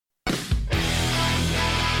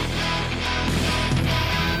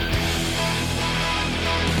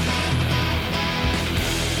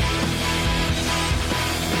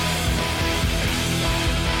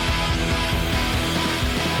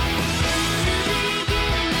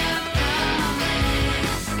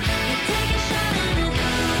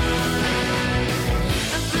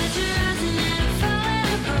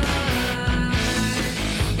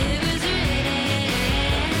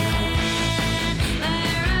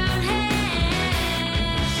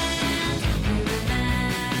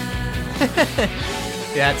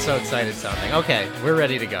Yeah, it's so excited sounding. Okay, we're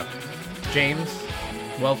ready to go. James,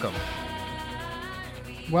 welcome.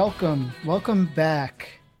 Welcome back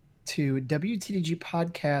to WTDG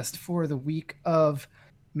podcast for the week of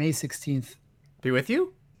May 16th. Be with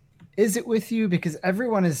you? Is it with you? Because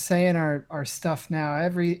everyone is saying our stuff now.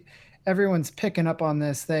 Everyone's picking up on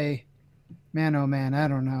this. Man, oh man, I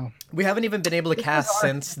don't know. We haven't even been able to This is cast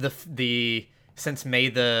our- since May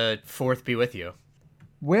the 4th be with you.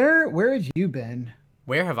 Where have you been?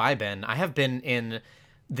 Where have I been? I have been in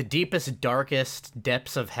the deepest, darkest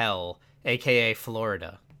depths of hell, aka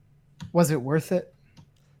Florida. Was it worth it?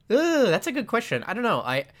 Ugh, that's a good question. I don't know.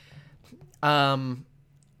 Um,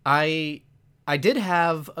 I did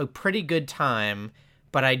have a pretty good time,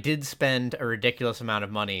 but I did spend a ridiculous amount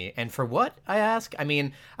of money. And for what, I ask? I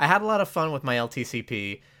mean, I had a lot of fun with my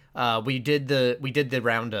LTCP. We did the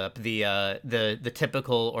roundup, the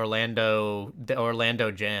typical Orlando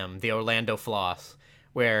Jam, the Orlando Floss,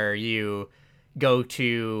 where you go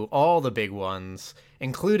to all the big ones,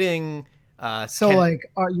 including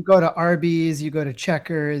You go to Arby's, you go to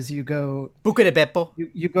Checkers, you go Buca de Beppo.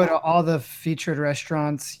 you go to all the featured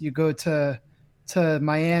restaurants. You go to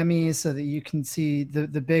Miami so that you can see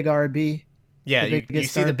the big Arby. Yeah, The you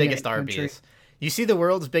biggest see the Arby in biggest the country. Arby's. You see the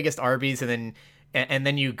world's biggest Arby's, and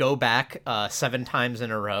then you go back 7 times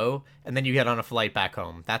in a row, and then you get on a flight back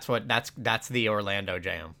home. That's the Orlando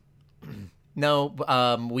Jam. No,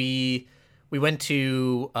 we went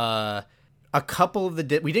to a couple of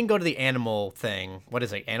we didn't go to the animal thing. What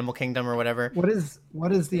is it? Animal Kingdom or whatever. What is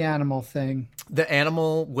the animal thing? The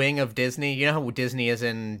animal wing of Disney. You know how Disney is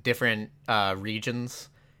in different regions?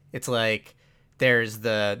 It's like there's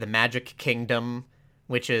the Magic Kingdom,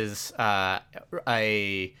 which is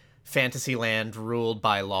a fantasy land ruled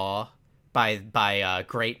by law, by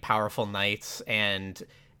great powerful knights and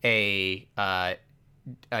a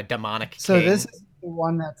demonic So king. this is the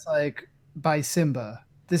one that's like by Simba.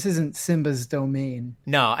 This isn't Simba's domain.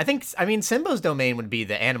 No, I mean Simba's domain would be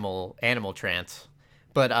the animal trance.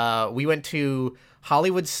 But we went to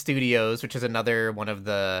Hollywood Studios, which is another one of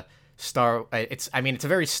the it's a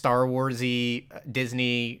very Star Warsy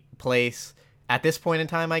Disney place at this point in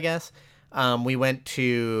time, I guess. We went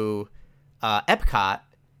to Epcot,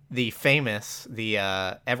 the famous,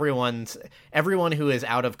 everyone who is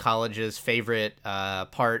out of college's favorite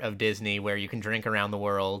part of Disney, where you can drink around the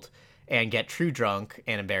world and get true drunk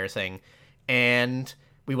and embarrassing. And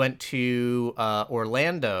we went to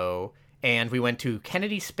Orlando, and we went to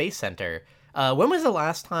Kennedy Space Center. When was the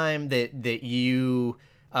last time that you,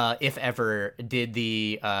 if ever, did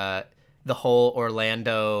the whole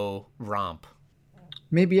Orlando romp?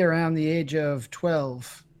 Maybe around the age of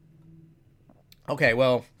 12. Okay,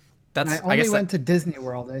 well, And I only went to Disney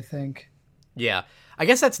World, I think. yeah, I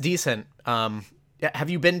guess that's decent. Have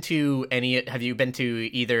you been to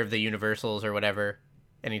either of the Universals or whatever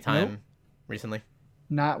anytime Nope. recently?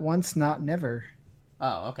 Not once, not never.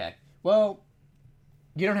 Oh, okay. Well,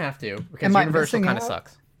 you don't have to, because Am I Universal missing kind of out?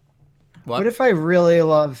 sucks. What if I really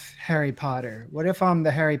love Harry Potter? What if I'm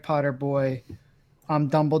the Harry Potter boy? I'm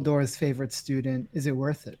Dumbledore's favorite student. Is it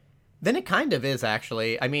worth it? Then it kind of is,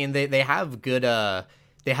 actually. I mean, they have good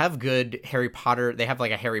Harry Potter. They have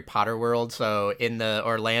like a Harry Potter world. So in the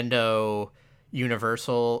Orlando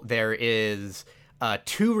Universal, there is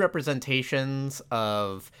two representations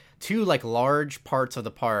of two like large parts of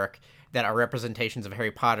the park that are representations of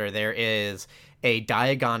Harry Potter. There is a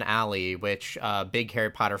Diagon Alley, which big Harry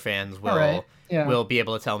Potter fans All right. Yeah. will be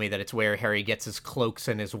able to tell me that it's where Harry gets his cloaks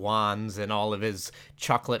and his wands and all of his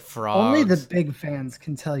chocolate frogs. Only the big fans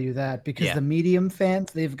can tell you that because Yeah. the medium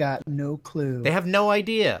fans, they've got no clue. They have no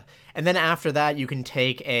idea. And then after that, you can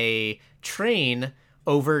take a train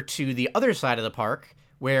over to the other side of the park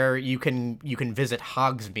where you can visit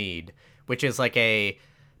Hogsmeade, which is like a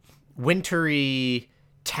wintry,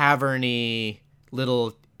 taverny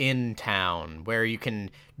little inn town where you can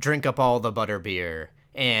drink up all the butterbeer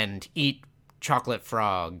and eat chocolate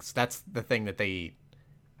frogs. That's the thing that they eat.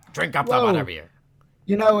 Drink up the Whoa. butterbeer.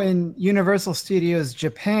 You know, in Universal Studios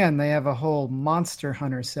Japan, they have a whole Monster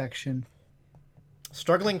Hunter section.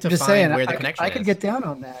 Struggling to I'm just find saying, where the connection I is. could get down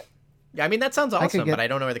on that. I mean, that sounds I could awesome, get- but I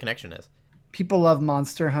don't know where the connection is. People love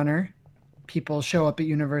Monster Hunter. People show up at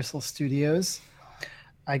Universal Studios.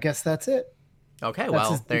 I guess that's it. Okay, That's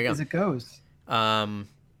well, as there deep you go. as it goes.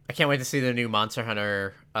 I can't wait to see the new Monster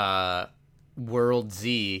Hunter World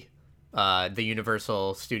Z, the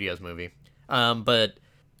Universal Studios movie. But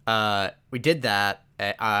we did that.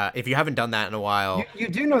 If you haven't done that in a while, You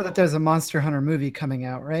do know that there's a Monster Hunter movie coming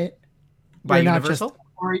out, right? by You're not Universal,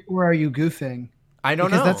 just, or are you goofing? I don't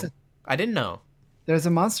because know. that's a- I didn't know. There's a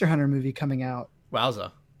Monster Hunter movie coming out.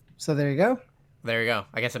 Wowza. So there you go. There you go.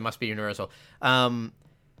 I guess it must be universal. Um,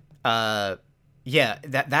 uh, yeah,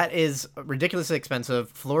 that is ridiculously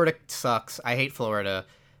expensive. Florida sucks. I hate Florida.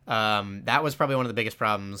 That was probably one of the biggest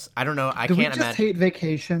problems. I don't know. I Do we can't just imagine. hate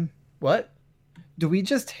vacation? What? Do we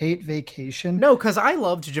just hate vacation? No, because I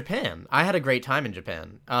loved Japan. I had a great time in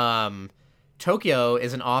Japan. Tokyo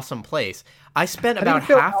is an awesome place. I spent How do you about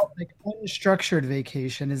feel half. about like unstructured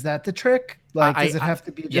vacation? Is that the trick? Like, does it I have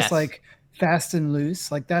to be just yes. like fast and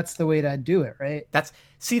loose? Like that's the way to do it, right? That's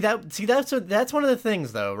one of the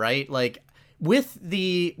things though, right? Like with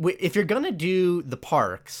if you're gonna do the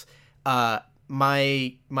parks, uh,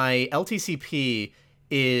 my LTCP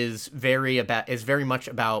is very much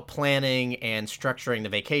about planning and structuring the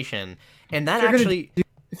vacation, and that If you're gonna actually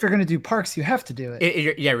if you're gonna do parks, you have to do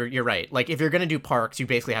it. yeah, you're right. Like if you're gonna do parks, you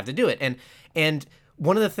basically have to do it. And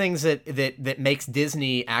one of the things that makes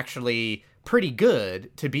Disney actually pretty good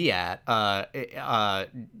to be at,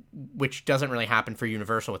 which doesn't really happen for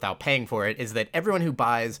Universal without paying for it, is that everyone who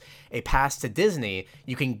buys a pass to Disney,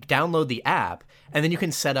 you can download the app and then you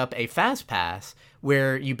can set up a fast pass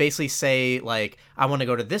where you basically say like, I want to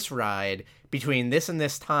go to this ride between this and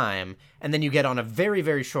this time, and then you get on a very,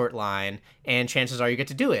 very short line, and chances are you get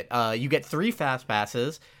to do it. You get 3 fast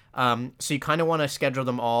passes, so you kind of want to schedule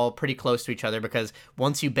them all pretty close to each other, because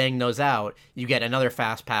once you bang those out, you get another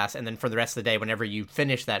fast pass, and then for the rest of the day, whenever you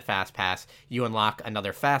finish that fast pass, you unlock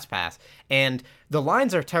another fast pass. And the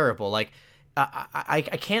lines are terrible. Like, I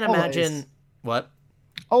can't imagine... Always. What?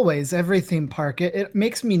 Always, every theme park. It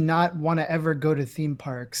makes me not want to ever go to theme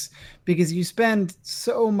parks because you spend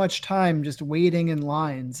so much time just waiting in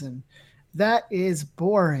lines, and that is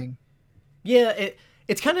boring. Yeah,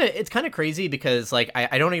 it's kind of crazy because like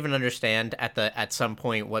I don't even understand at some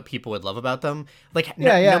point what people would love about them. Like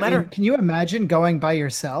Yeah, no yeah. matter... And can you imagine going by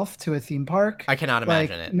yourself to a theme park? I cannot Like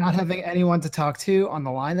imagine it. not having anyone to talk to on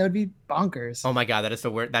the line, that would be bonkers. Oh my god, that is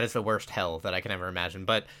the worst hell that I can ever imagine.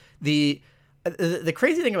 But the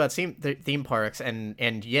crazy thing about the theme parks,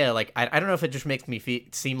 and yeah, like I don't know if it just makes me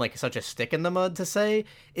seem like such a stick in the mud to say,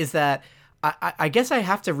 is that I guess I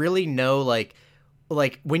have to really know like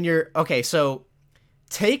when you're okay, so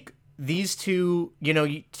take these two,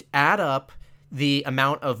 you add up the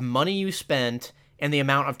amount of money you spent and the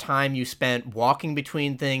amount of time you spent walking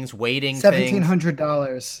between things, waiting Seventeen things. hundred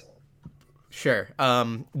dollars. Sure.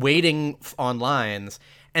 Waiting on lines,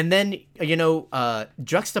 and then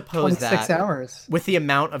juxtapose 26 that hours. with the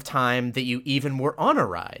amount of time that you even were on a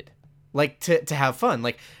ride, like to have fun.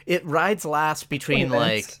 Like rides last 20 between like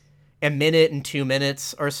minutes. a minute and 2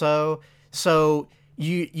 minutes or so. So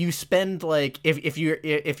you spend like if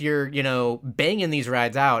you're banging these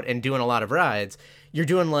rides out and doing a lot of rides, you're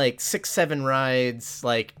doing like 6 7 rides,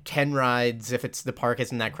 like 10 rides if it's the park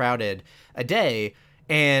isn't that crowded a day,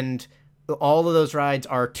 and all of those rides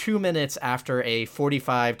are 2 minutes after a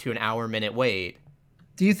 45 to an hour minute wait.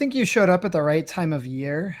 Do you think you showed up at the right time of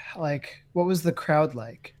year? Like, what was the crowd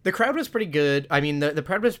like? The crowd was pretty good. I mean, the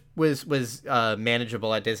crowd was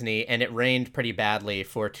manageable at Disney, and it rained pretty badly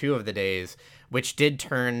for 2 of the days, which did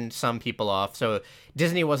turn some people off. So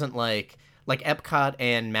Disney wasn't like Epcot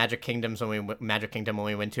and Magic Kingdom when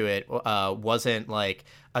we went to it, wasn't like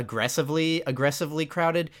aggressively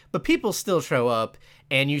crowded, but people still show up,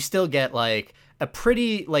 and you still get like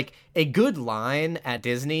a good line at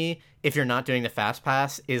Disney if you're not doing the fast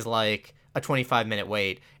pass is like a 25-minute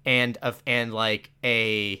wait, and like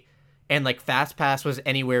fast pass was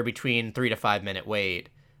anywhere between 3 to 5 minute wait.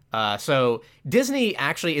 So Disney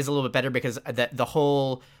actually is a little bit better because the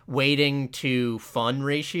whole waiting to fun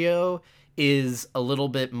ratio is a little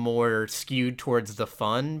bit more skewed towards the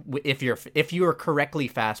fun if you're correctly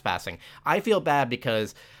fast passing. I feel bad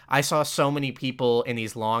because I saw so many people in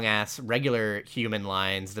these long ass regular human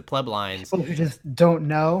lines, the pleb lines. People who just don't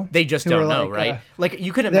know. They just Who don't are know, like, right? Like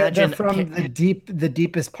you can they're imagine from the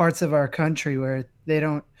deepest parts of our country where they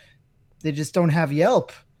just don't have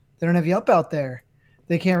Yelp. They don't have Yelp out there.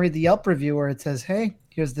 They can't read the Yelp review where it says, "Hey,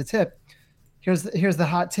 here's the tip. Here's the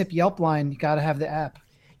hot tip Yelp line. You got to have the app."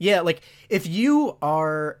 Yeah, like if you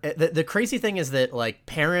are the crazy thing is that like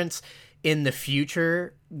parents in the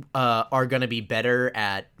future are going to be better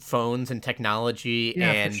at phones and technology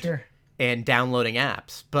Yeah, for sure. and downloading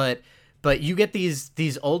apps. But you get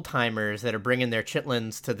these old timers that are bringing their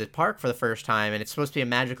chitlins to the park for the first time, and it's supposed to be a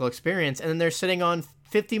magical experience, and then they're sitting on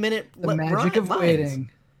 50-minute The magic of lines.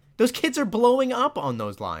 waiting. Those kids are blowing up on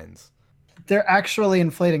those lines. They're actually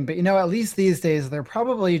inflating, but at least these days they're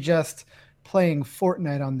probably just playing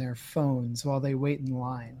Fortnite on their phones while they wait in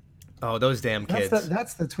line. Oh, those damn kids.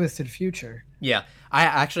 That's the twisted future. Yeah, I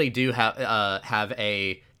actually do have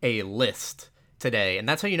a list today, and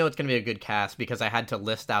that's how you know it's going to be a good cast, because I had to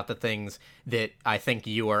list out the things that I think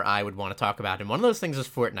you or I would want to talk about, and one of those things is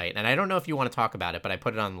Fortnite, and I don't know if you want to talk about it, but I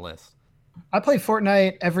put it on the list. I play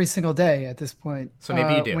Fortnite every single day at this point. So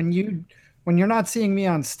maybe you do. When you're not seeing me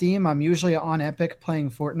on Steam, I'm usually on Epic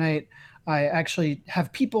playing Fortnite. I actually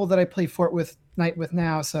have people that I play Fortnite with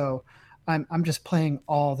now, so I'm just playing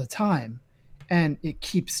all the time, and it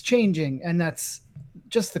keeps changing, and that's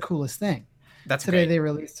just the coolest thing. That's Today great. they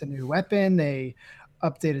released a new weapon. They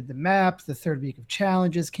updated the map. The third week of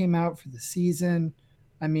challenges came out for the season.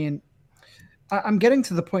 I mean, I'm getting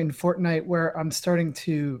to the point in Fortnite where I'm starting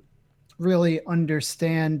to really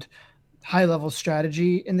understand high level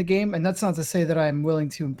strategy in the game. And that's not to say that I'm willing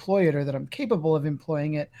to employ it or that I'm capable of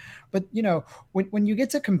employing it. But, when you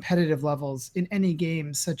get to competitive levels in any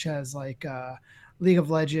game, such as like League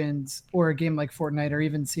of Legends or a game like Fortnite or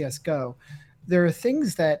even CSGO, there are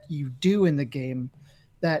things that you do in the game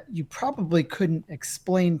that you probably couldn't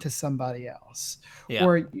explain to somebody else, Yeah.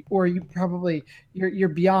 or you probably you're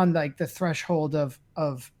beyond like the threshold of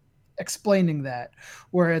explaining that,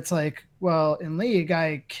 where it's like, well, in League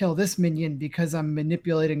I kill this minion because I'm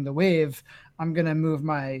manipulating the wave. I'm gonna move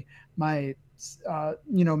my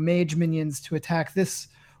mage minions to attack this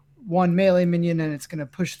one melee minion, and it's gonna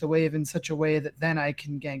push the wave in such a way that then I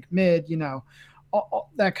can gank mid.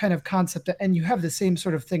 All that kind of concept. And you have the same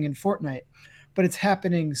sort of thing in Fortnite, but it's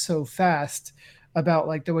happening so fast about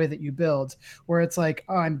like the way that you build, where it's like,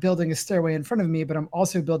 oh, I'm building a stairway in front of me, but I'm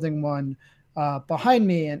also building one behind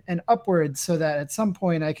me and upwards, so that at some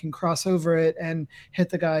point I can cross over it and hit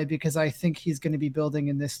the guy because I think he's going to be building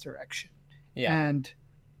in this direction. Yeah. And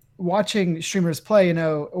watching streamers play,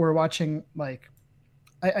 or watching like,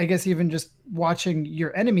 I guess even just watching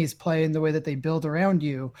your enemies play and the way that they build around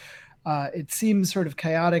you, it seems sort of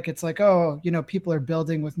chaotic. It's like, oh, people are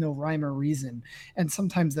building with no rhyme or reason. And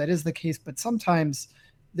sometimes that is the case, but sometimes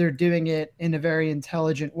they're doing it in a very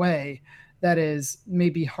intelligent way that is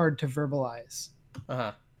maybe hard to verbalize.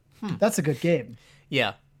 Uh-huh. That's a good game.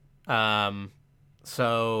 Yeah.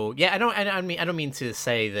 So yeah, I don't mean to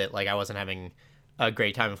say that like I wasn't having a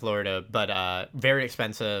great time in Florida, but very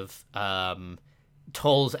expensive.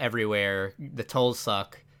 Tolls everywhere. The tolls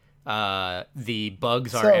suck. The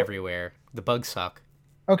bugs are everywhere. The bugs suck.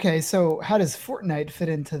 Okay, so how does Fortnite fit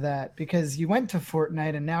into that? Because you went to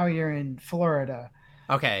Fortnite and now you're in Florida.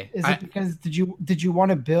 Okay. Is it because did you want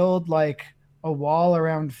to build like a wall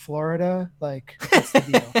around Florida? Like, what's the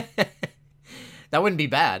deal? That wouldn't be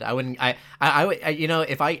bad. I wouldn't. I would.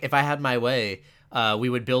 If I had my way, we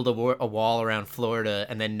would build a wall around Florida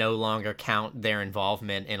and then no longer count their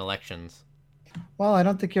involvement in elections. Well, I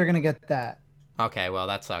don't think you're gonna get that. Okay, well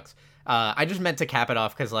that sucks. I just meant to cap it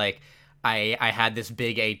off because like I had this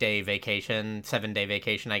big 8-day vacation, 7-day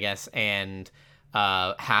vacation, I guess, and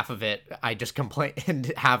half of it I just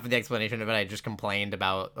complained. Half of the explanation of it I just complained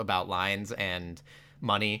about lines and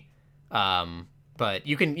money. But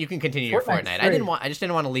you can continue your Fortnite. I just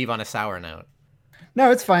didn't want to leave on a sour note. No,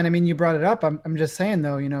 it's fine. I mean, you brought it up. I'm just saying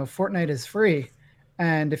though, Fortnite is free.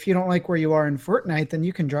 And if you don't like where you are in Fortnite, then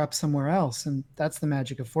you can drop somewhere else. And that's the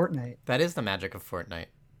magic of Fortnite. That is the magic of Fortnite.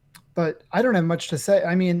 But I don't have much to say.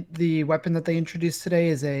 I mean, the weapon that they introduced today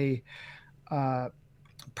is a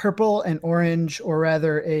purple and orange, or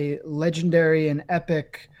rather a legendary and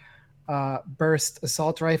epic burst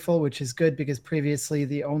assault rifle, which is good because previously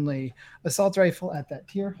the only assault rifle at that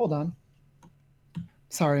tier. Hold on.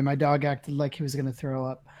 Sorry, my dog acted like he was going to throw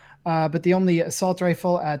up. But the only assault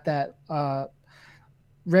rifle at that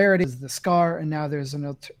rarity is the Scar, and now there's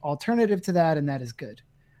an alternative to that, and that is good.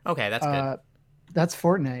 Okay, that's good. That's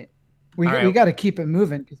Fortnite. We got to keep it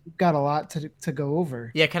moving because we've got a lot to go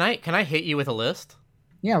over. Yeah, can I hit you with a list?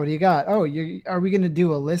 Yeah, what do you got? Oh, are we going to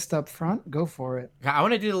do a list up front? Go for it. I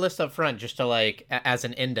want to do the list up front just to like as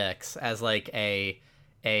an index, as like to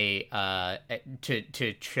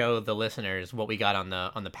show the listeners what we got on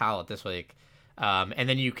the palette this week, and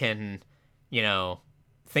then you can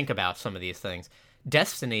think about some of these things.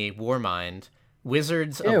 Destiny, Warmind,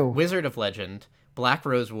 Wizard of Legend, Black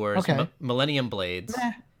Rose Wars, okay. Millennium Blades,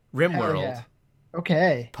 RimWorld, yeah.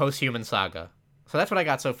 Okay, Post-Human Saga. So that's what I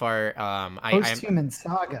got so far. Post-Human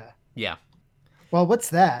Saga. Yeah. Well,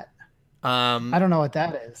 what's that? I don't know what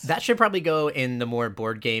that is. That should probably go in the more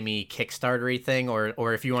board gamey Kickstartery thing,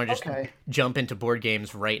 or if you want to just jump into board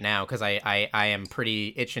games right now, because I am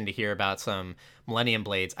pretty itching to hear about some Millennium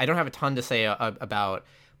Blades. I don't have a ton to say about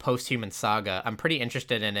Post-Human Saga. I'm pretty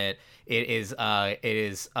interested in it. It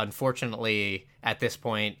is unfortunately at this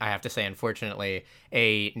point, I have to say unfortunately,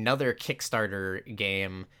 another Kickstarter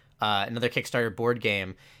game, another Kickstarter board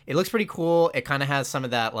game. It looks pretty cool. It kind of has some of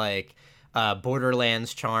that like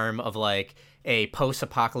Borderlands charm of like a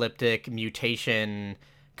post-apocalyptic mutation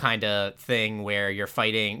kind of thing where you're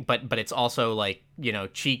fighting, but it's also like, you know,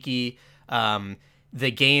 cheeky.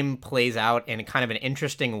 The game plays out in kind of an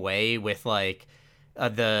interesting way with like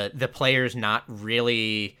the players not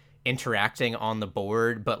really interacting on the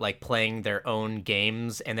board, but like playing their own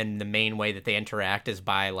games, and then the main way that they interact is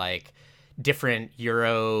by like different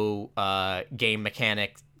Euro game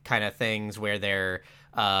mechanic kind of things where they're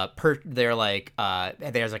like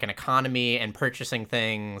there's like an economy and purchasing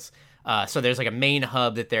things. So there's like a main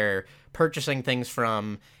hub that they're purchasing things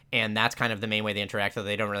from, and that's kind of the main way they interact. So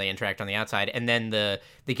they don't really interact on the outside. And then the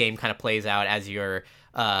game kind of plays out as you're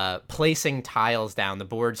placing tiles down. The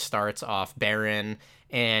board starts off barren,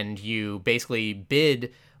 and you basically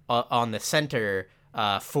bid on the center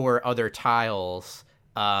for other tiles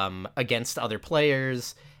against other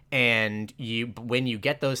players. And when you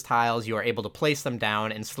get those tiles, you are able to place them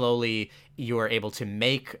down, and slowly you are able to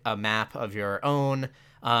make a map of your own.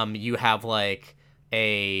 You have like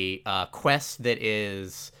a quest that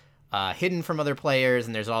is hidden from other players,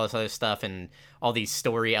 and there's all this other stuff and all these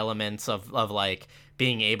story elements of like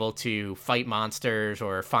being able to fight monsters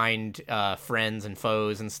or find friends and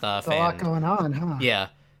foes and stuff. There's a lot going on, huh? Yeah.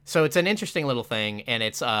 So it's an interesting little thing, and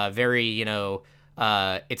it's very, you know,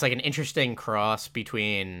 it's like an interesting cross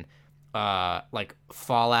between like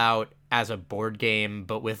Fallout as a board game,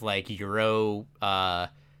 but with like Euro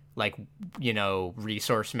like, you know,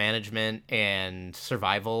 resource management and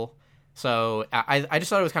survival. So I just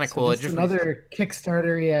thought it was kind of cool. It's another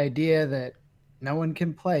Kickstarter-y idea that no one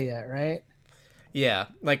can play yet, right? Yeah,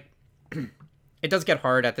 like it does get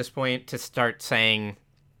hard at this point to start saying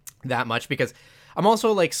that much, because I'm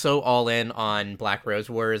also like so all in on Black Rose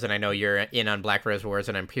Wars, and I know you're in on Black Rose Wars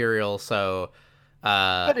and Imperial, so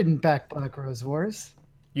I didn't back Black Rose Wars.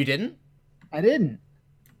 You didn't? I didn't.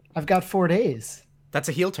 I've got 4 days. That's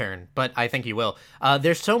a heel turn, but I think you will.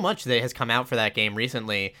 There's so much that has come out for that game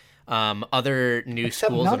recently. Other new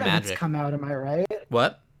schools of magic. None of it's come out, am I right?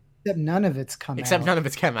 What? Except none of it's come out. Except none of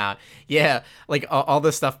it's come out. Yeah, like all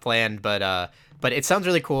this stuff planned, but it sounds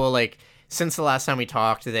really cool. Like since the last time we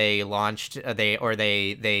talked, they launched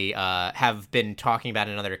they have been talking about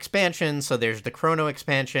another expansion. So there's the Chrono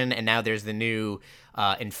expansion, and now there's the new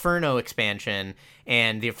Inferno expansion.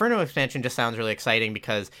 And the Inferno expansion just sounds really exciting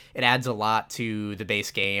because it adds a lot to the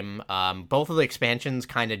base game. Both of the expansions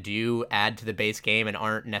kind of do add to the base game and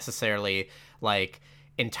aren't necessarily like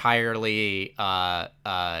entirely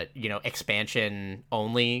you know, expansion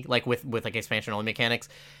only, like with like expansion only mechanics.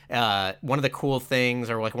 One of the cool things,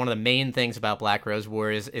 or like one of the main things about Black Rose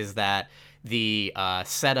Wars, is that the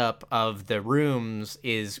setup of the rooms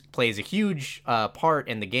plays a huge part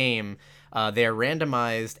in the game. They're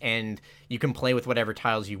randomized, and you can play with whatever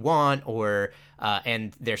tiles you want, or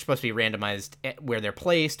and they're supposed to be randomized where they're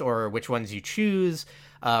placed, or which ones you choose,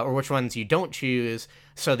 or which ones you don't choose.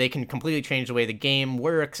 So they can completely change the way the game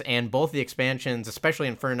works. And both the expansions, especially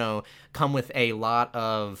Inferno, come with a lot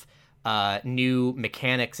of new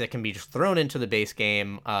mechanics that can be just thrown into the base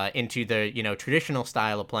game, into the, you know, traditional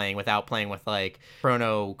style of playing without playing with like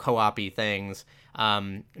Chrono co-op-y things.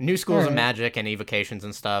 New schools of magic and evocations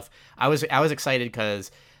and stuff. I was excited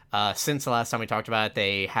because since the last time we talked about it,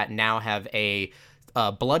 they now have a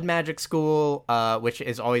blood magic school, which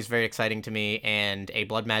is always very exciting to me, and a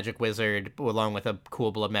blood magic wizard along with a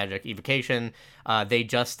cool blood magic evocation. They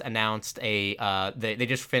just announced they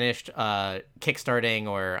just finished kickstarting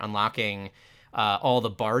or unlocking all the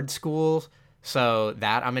bard schools. So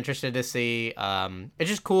that I'm interested to see. It's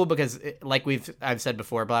just cool because, like I've said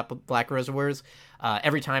before, Black Rose Wars,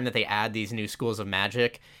 every time that they add these new schools of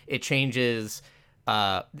magic, it changes.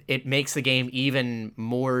 It makes the game even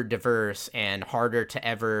more diverse and harder to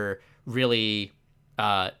ever really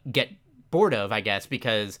get bored of, I guess,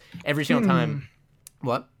 because every single time.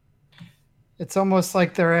 What? It's almost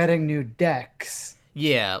like they're adding new decks.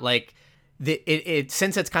 Yeah, like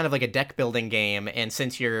since it's kind of like a deck building game, and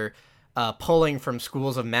since you're pulling from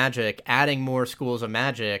schools of magic, adding more schools of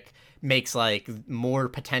magic makes like more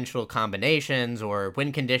potential combinations or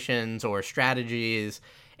win conditions or strategies,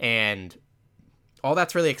 and all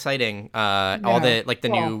that's really exciting. All the like the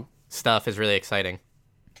new stuff is really exciting.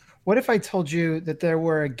 What if I told you that there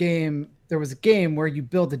was a game where you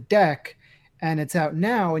build a deck, and it's out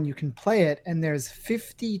now and you can play it, and there's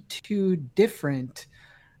 52 different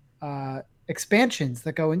expansions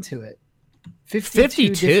that go into it.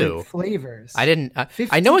 52 different flavors.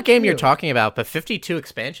 I know what game you're talking about, but 52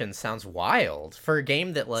 expansions sounds wild for a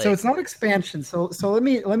game that like. So it's not expansion. So let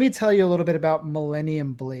me tell you a little bit about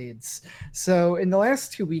Millennium Blades. So in the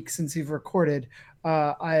last 2 weeks since we've recorded,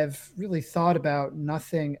 I have really thought about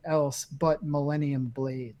nothing else but Millennium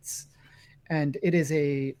Blades, and it is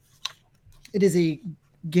a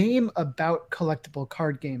game about collectible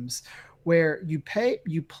card games where you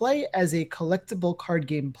play as a collectible card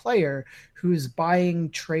game player who's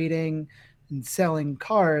buying, trading, and selling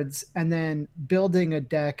cards and then building a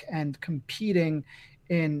deck and competing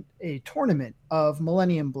in a tournament of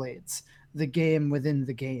Millennium Blades, the game within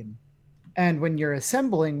the game. And when you're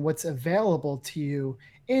assembling what's available to you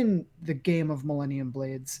in the game of Millennium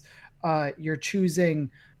Blades, you're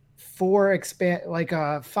choosing five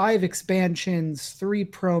expansions, three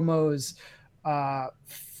promos,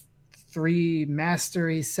 three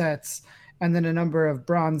mastery sets, and then a number of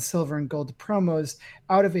bronze, silver, and gold promos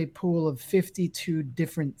out of a pool of 52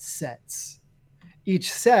 different sets.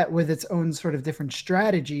 Each set with its own sort of different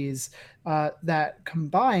strategies that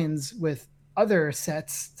combines with other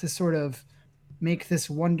sets to sort of make this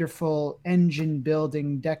wonderful engine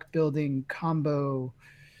building, deck building combo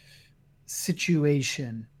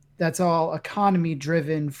situation. That's all economy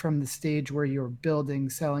driven from the stage where you're building,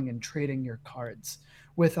 selling, and trading your cards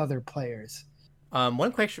with other players.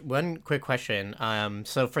 One quick question.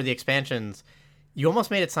 So for the expansions, you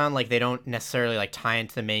almost made it sound like they don't necessarily like tie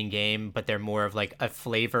into the main game, but they're more of like a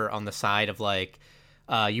flavor on the side of like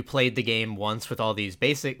you played the game once with all these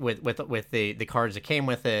basic with the cards that came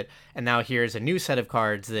with it, and now here's a new set of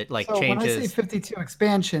cards that like So when I say changes. 52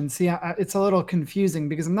 expansions, see, it's a little confusing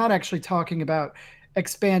because I'm not actually talking about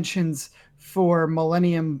expansions for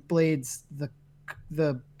Millennium Blades, the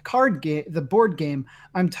card game, the board game.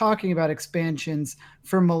 I'm talking about expansions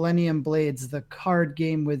for Millennium Blades, the card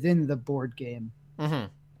game within the board game. Hmm.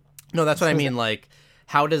 No, that's what I So mean. Like,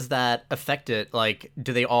 how does that affect it? Like,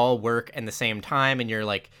 do they all work in the same time, and you're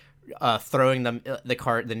like throwing them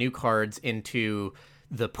the new cards into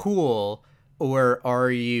the pool, or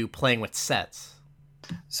are you playing with sets?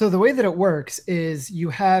 So the way that it works is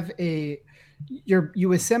you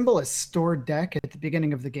assemble a store deck at the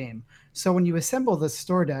beginning of the game. So when you assemble the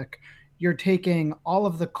store deck, you're taking all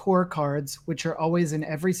of the core cards, which are always in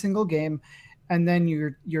every single game, and then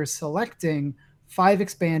you're selecting five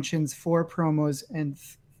expansions, four promos, and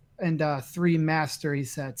three mastery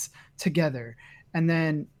sets together, and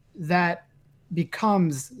then that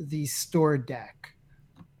becomes the store deck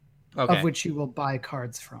of Okay. which you will buy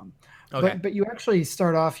cards from. Okay. But you actually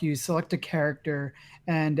start off, you select a character,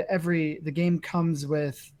 and the game comes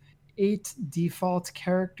with eight default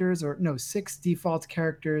characters, or no, six default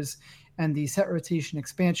characters, and the set rotation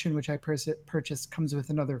expansion, which I purchased, comes with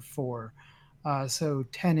another four, so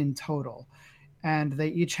 10 in total. And they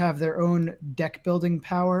each have their own deck building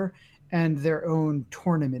power and their own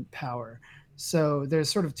tournament power. So there's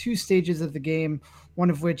sort of two stages of the game, one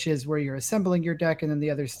of which is where you're assembling your deck, and then the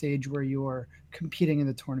other stage where you're competing in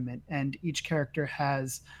the tournament. And each character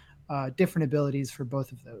has different abilities for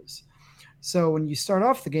both of those. So when you start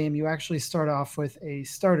off the game, you actually start off with a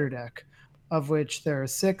starter deck, of which there are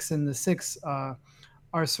six, and the six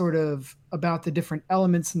are sort of about the different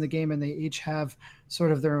elements in the game, and they each have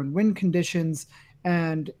sort of their own win conditions.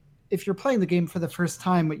 And if you're playing the game for the first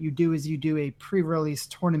time, what you do is you do a pre-release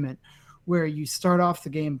tournament where you start off the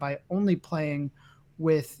game by only playing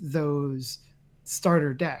with those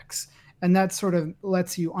starter decks. And that sort of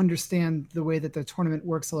lets you understand the way that the tournament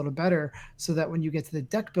works a little better, so that when you get to the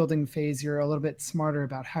deck building phase, you're a little bit smarter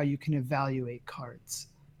about how you can evaluate cards.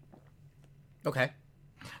 Okay.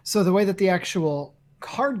 So the way that the actual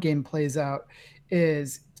card game plays out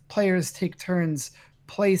is players take turns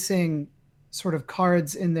placing sort of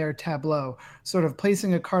cards in their tableau, sort of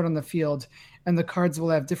placing a card on the field, and the cards will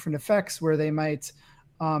have different effects where they might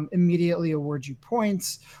immediately award you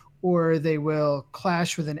points, or they will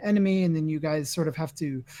clash with an enemy, and then you guys sort of have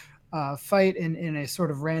to fight in a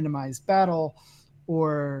sort of randomized battle,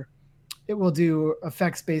 or it will do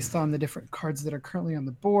effects based on the different cards that are currently on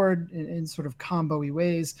the board in sort of combo-y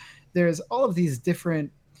ways. There's all of these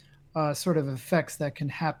different sort of effects that can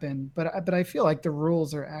happen, but I feel like the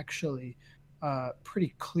rules are actually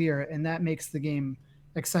pretty clear, and that makes the game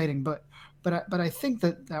exciting. But I think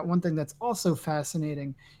that one thing that's also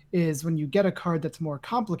fascinating is when you get a card that's more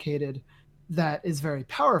complicated, that is very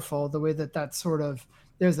powerful. The way that sort of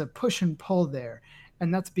there's a push and pull there,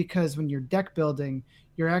 and that's because when you're deck building,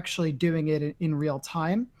 you're actually doing it in real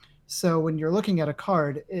time. So when you're looking at a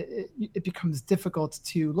card, it becomes difficult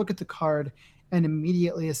to look at the card and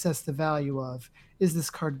immediately assess the value of, is this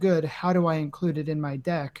card good? How do I include it in my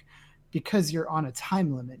deck? Because you're on a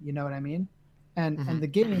time limit, you know what I mean? And Hmm. the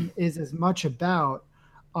game is as much about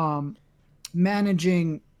um,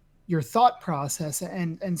 managing your thought process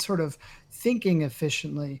and sort of thinking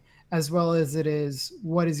efficiently, as well as it is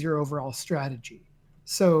what is your overall strategy.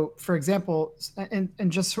 So, for example,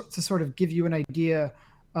 and just to sort of give you an idea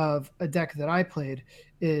of a deck that I played,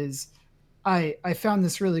 is I found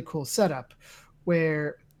this really cool setup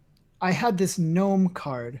where I had this gnome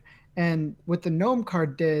card, and what the gnome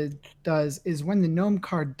card does is when the gnome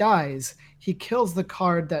card dies, he kills the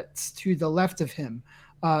card that's to the left of him.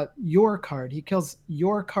 Your card. He kills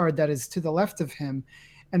your card that is to the left of him,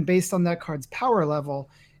 and based on that card's power level,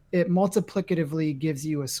 it multiplicatively gives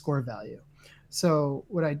you a score value. So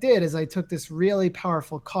what I did is I took this really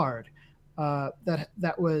powerful card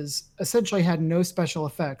that was essentially had no special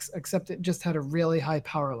effects except it just had a really high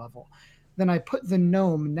power level. Then I put the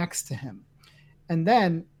gnome next to him. And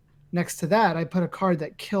then next to that, I put a card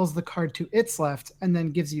that kills the card to its left and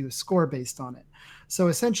then gives you a score based on it. So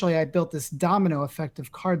essentially, I built this domino effect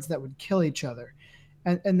of cards that would kill each other.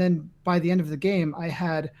 And then by the end of the game, I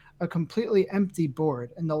had a completely empty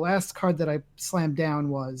board. And the last card that I slammed down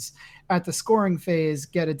was at the scoring phase,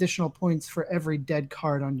 get additional points for every dead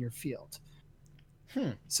card on your field.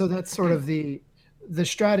 So that's sort of the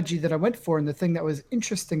strategy that I went for. And the thing that was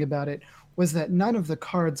interesting about it was that none of the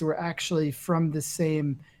cards were actually from the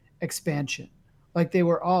same expansion. Like they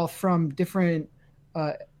were all from different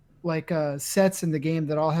uh, sets in the game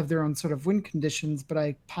that all have their own sort of win conditions, but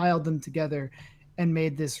I piled them together and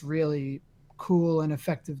made this really cool and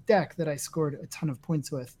effective deck that I scored a ton of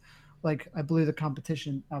points with. Like I blew the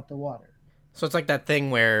competition out the water. So it's like that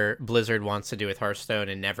thing where Blizzard wants to do with Hearthstone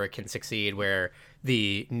and never can succeed, where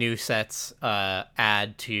the new sets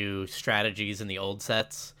add to strategies in the old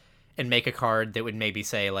sets and make a card that would maybe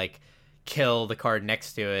say like kill the card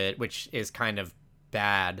next to it, which is kind of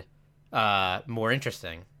bad, more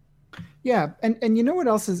interesting. Yeah, and you know what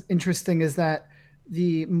else is interesting is that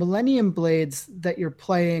the Millennium Blades that you're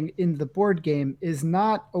playing in the board game is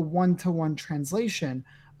not a one-to-one translation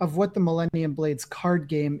of what the Millennium Blades card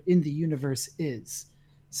game in the universe is.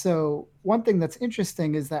 So, one thing that's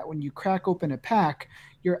interesting is that when you crack open a pack,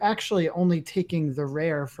 you're actually only taking the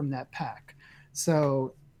rare from that pack.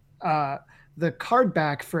 So, uh, the card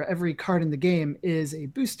back for every card in the game is a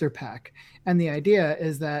booster pack. And the idea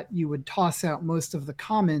is that you would toss out most of the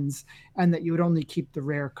commons and that you would only keep the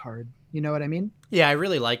rare card. You know what I mean? Yeah, I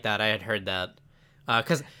really like that. I had heard that.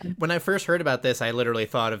 Because when I first heard about this, I literally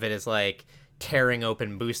thought of it as like tearing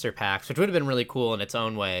open booster packs, which would have been really cool in its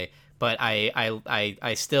own way. But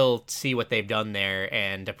I still see what they've done there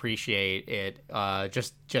and appreciate it.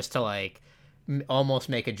 Just to like almost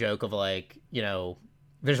make a joke of like,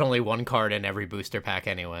 there's only one card in every booster pack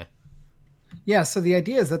anyway. Yeah, so the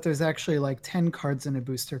idea is that there's actually like 10 cards in a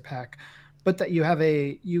booster pack, but that you have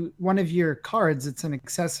one of your cards, it's an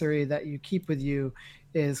accessory that you keep with you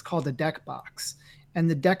is called a deck box. And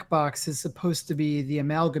the deck box is supposed to be the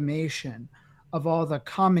amalgamation of all the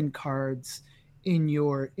common cards in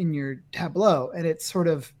your tableau, and it sort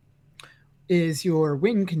of is your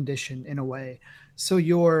win condition in a way. So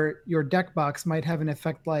your deck box might have an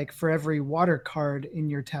effect like for every water card in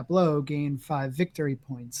your tableau, gain 5 victory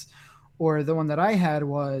points. Or the one that I had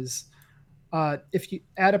was if you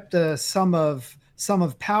add up the sum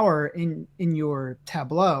of power in your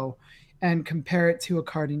tableau and compare it to a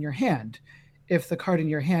card in your hand. If the card in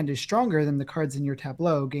your hand is stronger than the cards in your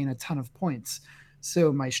tableau, gain a ton of points.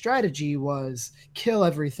 So my strategy was kill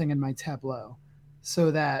everything in my tableau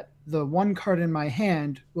so that the one card in my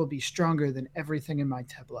hand will be stronger than everything in my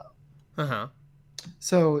tableau. Uh huh.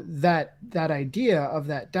 So that idea of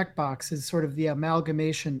that deck box is sort of the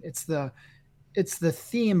amalgamation. It's the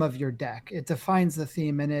theme of your deck. It defines the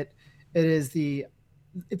theme, and it's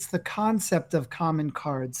the concept of common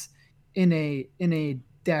cards in a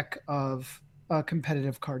deck of a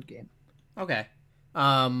competitive card game. Okay.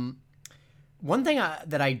 Um, One thing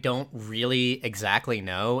that I don't really exactly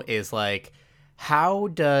know is like how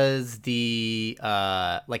does the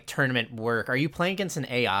like tournament work? Are you playing against an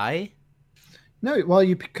AI? No, well,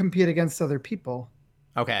 you compete against other people.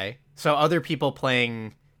 Okay. So other people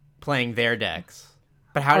playing their decks.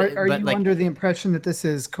 But how Are but you like under the impression that this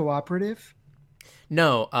is cooperative?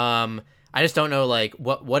 no, I just don't know like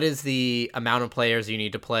what is the amount of players you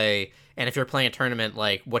need to play, and if you're playing a tournament,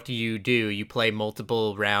 like what do? You play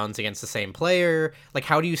multiple rounds against the same player? Like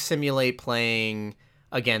how do you simulate playing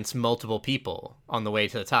against multiple people on the way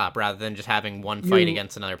to the top rather than just having one fight You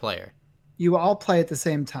against another player? you all play at the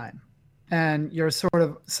same time, and you're sort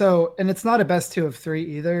of so, and it's not a best two of three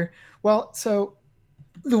either. Well, so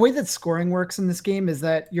the way that scoring works in this game is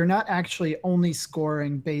that you're not actually only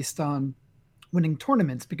scoring based on winning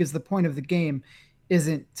tournaments because the point of the game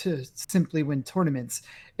isn't to simply win tournaments.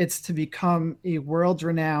 It's to become a world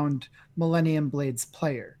renowned Millennium Blades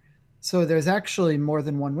player. So there's actually more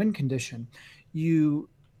than one win condition. You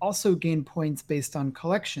also gain points based on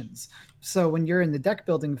collections. So when you're in the deck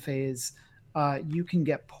building phase, you can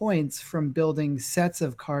get points from building sets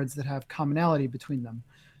of cards that have commonality between them.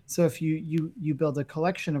 So if you build a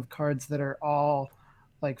collection of cards that are all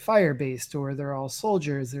like fire based, or they're all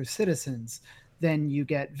soldiers or citizens, then you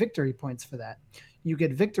get victory points for that. You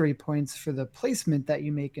get victory points for the placement that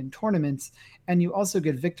you make in tournaments, and you also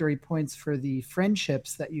get victory points for the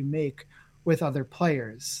friendships that you make with other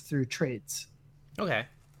players through trades. Okay.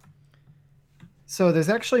 So there's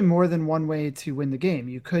actually more than one way to win the game.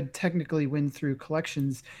 You could technically win through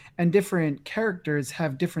collections, and different characters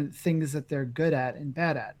have different things that they're good at and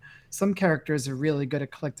bad at. Some characters are really good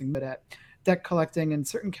at collecting, good at deck collecting, and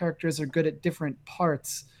certain characters are good at different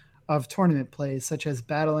parts of tournament plays, such as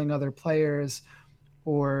battling other players,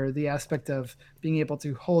 or the aspect of being able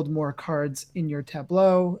to hold more cards in your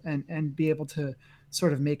tableau and be able to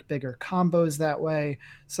sort of make bigger combos that way.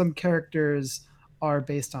 Some characters are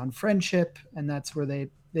based on friendship, and that's where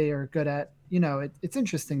they are good at. It's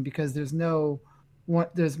interesting because there's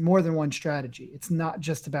more than one strategy. It's not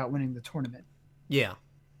just about winning the tournament. Yeah.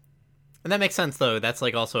 And that makes sense, though. That's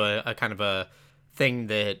like also a kind of a thing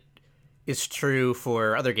that is true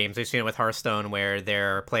for other games. I've seen it with Hearthstone, where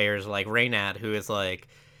there are players like Reynad, who is like,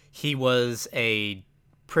 he was a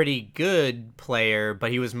pretty good player,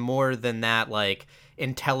 but he was more than that, like,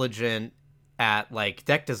 intelligent at like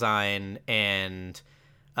deck design and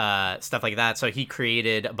stuff like that. So he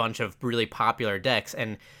created a bunch of really popular decks,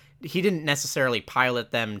 and he didn't necessarily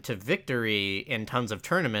pilot them to victory in tons of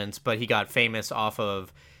tournaments, but he got famous off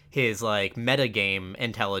of his like metagame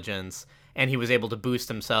intelligence, and he was able to boost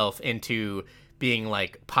himself into being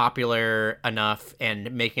like popular enough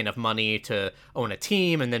and making enough money to own a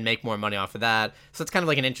team and then make more money off of that. So it's kind of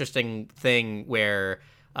like an interesting thing where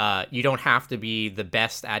you don't have to be the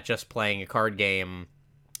best at just playing a card game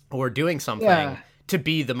or doing something to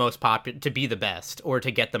be the most popular, to be the best, or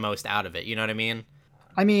to get the most out of it. You know what I mean?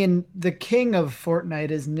 I mean, the king of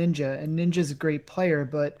Fortnite is Ninja, and Ninja's a great player,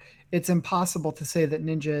 but it's impossible to say that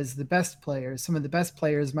Ninja is the best player. Some of the best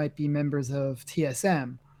players might be members of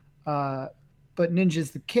TSM, but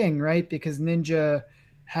Ninja's the king, right? Because Ninja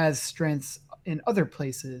has strengths in other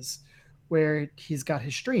places where he's got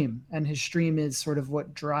his stream, and his stream is sort of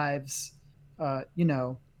what drives,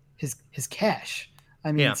 his cash.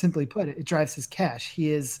 I mean, simply put, it drives his cash.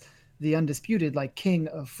 He is the undisputed like king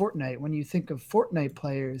of Fortnite. When you think of Fortnite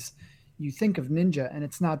players, you think of Ninja, and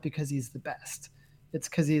it's not because he's the best. It's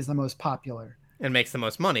because he's the most popular and makes the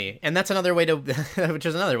most money. And that's another way to, which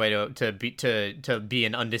is another way to be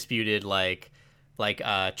an undisputed like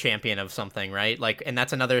champion of something, right? Like, and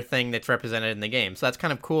that's another thing that's represented in the game. So that's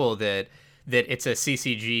kind of cool that it's a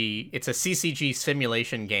CCG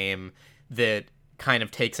simulation game that kind of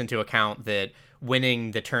takes into account that winning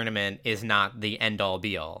the tournament is not the end all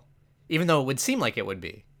be all, even though it would seem like it would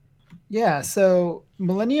be. Yeah, so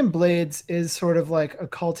Millennium Blades is sort of like a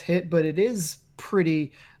cult hit, but it is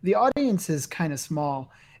pretty, the audience is kind of small,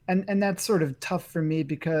 and that's sort of tough for me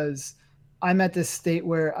because I'm at this state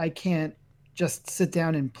where I can't just sit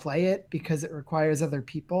down and play it because it requires other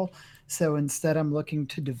people. So instead I'm looking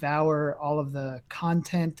to devour all of the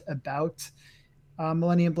content about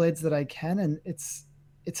Millennium Blades that I can, and it's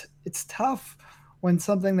tough when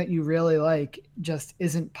something that you really like just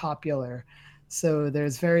isn't popular. So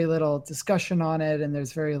there's very little discussion on it, and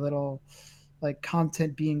there's very little like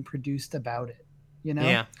content being produced about it.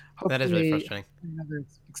 Yeah, hopefully, that is really frustrating. Another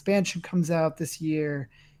expansion comes out this year,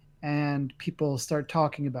 and people start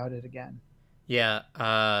talking about it again. Yeah,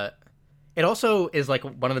 it also is like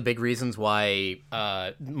one of the big reasons why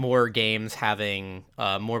more board games having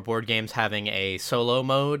a solo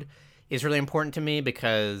mode is really important to me,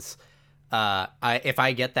 because if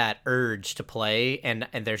I get that urge to play and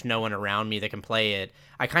there's no one around me that can play it,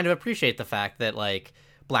 I kind of appreciate the fact that like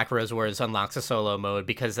Black Rose Wars unlocks a solo mode,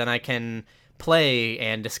 because then I can play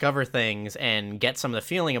and discover things and get some of the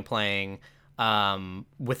feeling of playing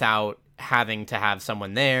without having to have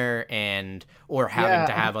someone there or having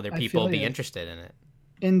to have other people be interested in it.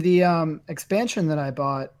 In the expansion that I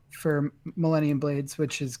bought for Millennium Blades,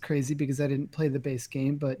 which is crazy because I didn't play the base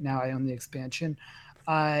game, but now I own the expansion,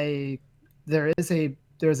 there's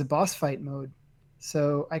a boss fight mode,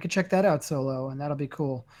 so I could check that out solo, and that'll be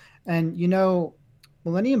cool. And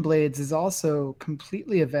Millennium Blades is also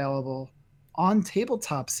completely available on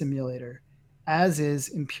Tabletop Simulator, as is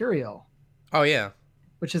Imperial. Oh yeah,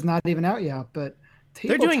 which is not even out yet, but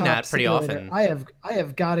they're doing that pretty often. I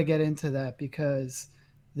have got to get into that because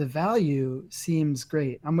the value seems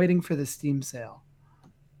great. I'm waiting for the Steam sale.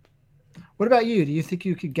 What about you? Do you think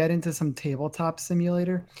you could get into some Tabletop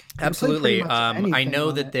Simulator? Absolutely. I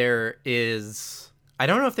know that there is. I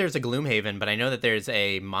don't know if there's a Gloomhaven, but I know that there's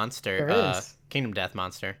a monster, There is. Kingdom Death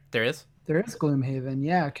monster. There is? There is Gloomhaven,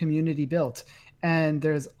 yeah, community built. And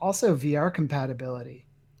there's also VR compatibility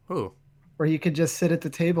Ooh. where you could just sit at the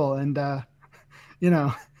table and, you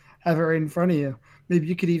know, have it right in front of you. Maybe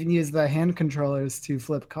you could even use the hand controllers to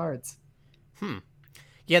flip cards. Hmm.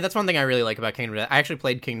 Yeah, that's one thing I really like about Kingdom Death. I actually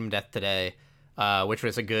played Kingdom Death today, which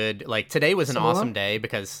was a good, like, today was an Solo? awesome day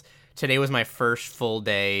because today was my first full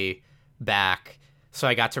day back. So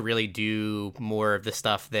I got to really do more of the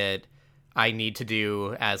stuff that I need to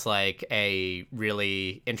do as, like, a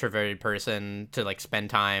really introverted person to, like, spend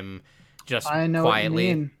time just I know what you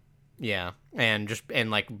quietly. mean. Yeah. And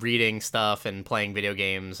like, reading stuff and playing video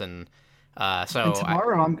games. And And so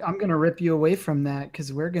tomorrow I'm gonna rip you away from that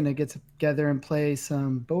because we're gonna get together and play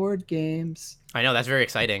some board games. I know that's very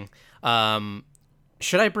exciting. Um,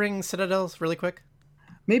 should I bring Citadels really quick?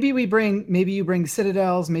 Maybe you bring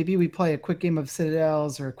Citadels, maybe we play a quick game of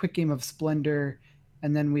Citadels or a quick game of Splendor,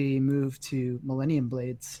 and then we move to Millennium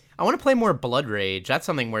Blades. I want to play more Blood Rage. That's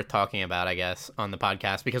something worth talking about, I guess, on the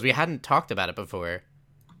podcast because we hadn't talked about it before.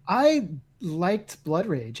 I liked Blood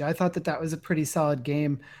Rage. I thought that that was a pretty solid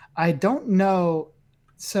game. I don't know.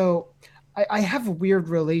 So I have a weird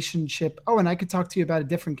relationship. Oh, and I could talk to you about a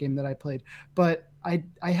different game that I played, but I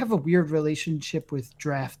have a weird relationship with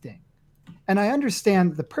drafting. And I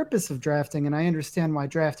understand the purpose of drafting, and I understand why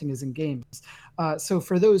drafting is in games. So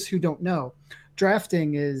for those who don't know,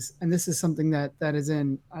 drafting is, and this is something that is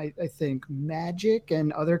in, I think, Magic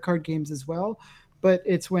and other card games as well, but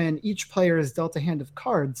it's when each player is dealt a hand of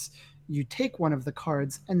cards, you take one of the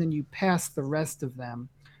cards, and then you pass the rest of them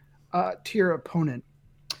to your opponent.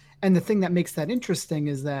 And the thing that makes that interesting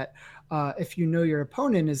is that if you know your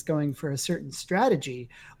opponent is going for a certain strategy,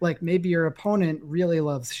 like maybe your opponent really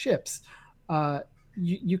loves ships,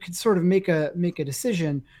 you could sort of make a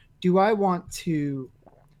decision. Do I want to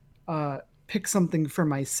pick something for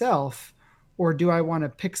myself, or do I want to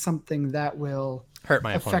pick something that will Hurt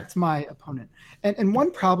my opponent. affect my opponent? And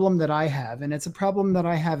one problem that I have, and it's a problem that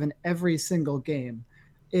I have in every single game,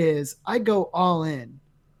 is I go all in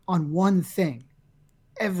on one thing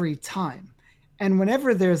every time. And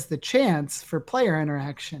whenever there's the chance for player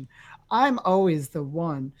interaction, I'm always the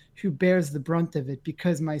one who bears the brunt of it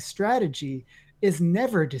because my strategy is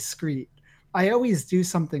never discreet. I always do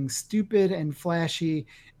something stupid and flashy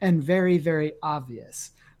and very, very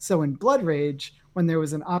obvious. So in Blood Rage, when there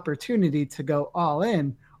was an opportunity to go all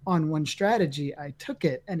in on one strategy, I took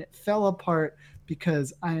it and it fell apart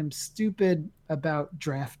because I am stupid about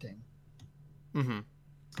drafting. Mm-hmm.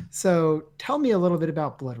 So tell me a little bit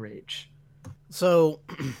about Blood Rage. So,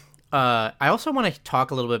 I also want to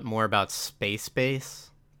talk a little bit more about Space Base,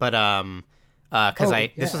 but because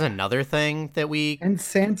this was another thing that we and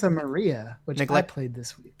Santa Maria, which I played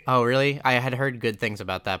this week. Oh, really? I had heard good things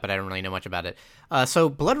about that, but I don't really know much about it. So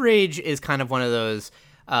Blood Rage is kind of one of those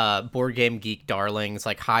board game geek darlings,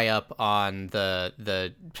 like high up on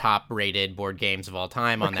the top rated board games of all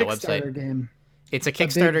time on that website. Game. It's a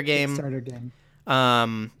Kickstarter game. Kickstarter game.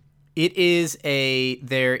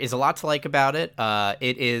 There is a lot to like about it.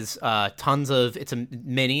 It is tons of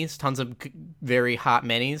minis, tons of very hot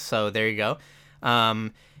minis. So there you go.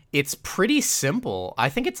 It's pretty simple. I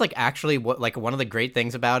think it's like actually one of the great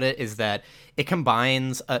things about it is that it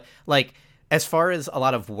combines like as far as a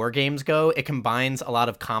lot of war games go, it combines a lot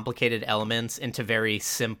of complicated elements into very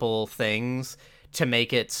simple things to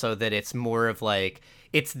make it so that it's more of like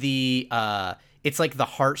it's like the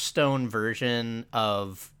Hearthstone version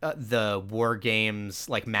of the war games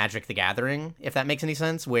like Magic the Gathering, if that makes any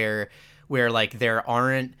sense, where like there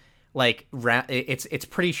aren't like it's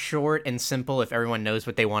pretty short and simple if everyone knows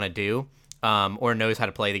what they want to do or knows how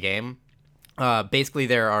to play the game. Basically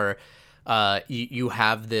there are you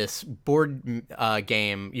have this board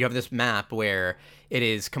game, you have this map where it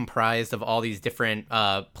is comprised of all these different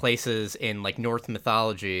places in like Norse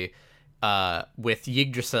mythology, with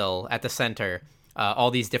Yggdrasil at the center,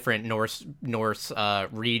 all these different Norse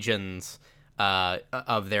regions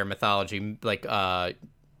of their mythology, like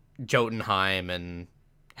Jotunheim and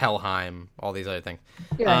Helheim, all these other things.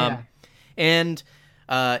 Yeah. And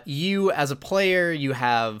you as a player, you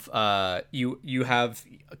have you have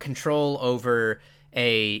control over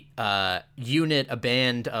a unit, a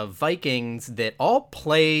band of Vikings that all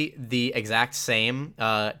play the exact same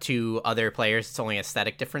to other players. It's only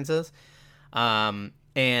aesthetic differences.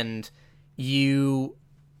 And you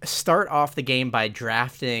start off the game by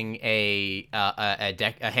drafting a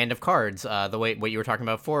hand of cards, the way what you were talking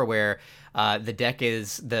about before, where the deck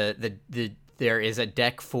is there is a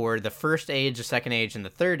deck for the first age, the second age, and the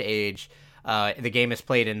third age. The game is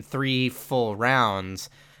played in 3 full rounds,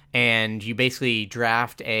 and you basically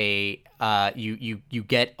draft a you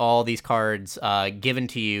get all these cards given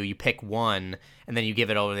to you. You pick one, and then you give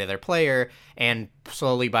it over to the other player, and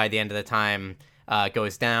slowly by the end of the time it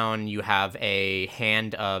goes down. You have a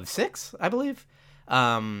hand of 6, I believe.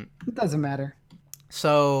 It doesn't matter.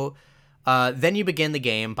 So then you begin the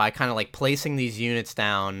game by kind of like placing these units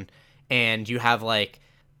down, and you have like,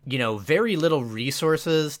 very little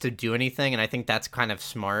resources to do anything. And I think that's kind of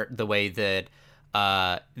smart, the way that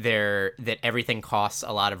that everything costs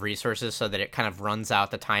a lot of resources, so that it kind of runs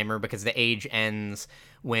out the timer, because the age ends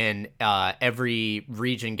when every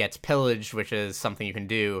region gets pillaged, which is something you can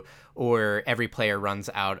do, or every player runs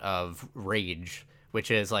out of rage,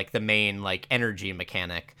 which is like the main like energy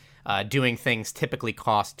mechanic. Doing things typically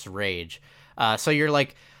costs rage. So you're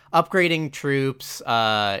like upgrading troops,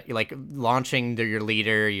 like launching your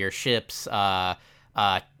leader, your ships,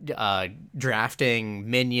 drafting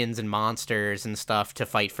minions and monsters and stuff to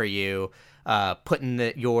fight for you, putting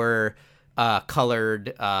your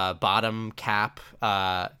colored bottom cap,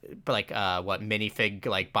 minifig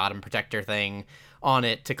like bottom protector thing on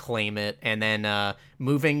it to claim it, and then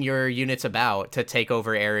moving your units about to take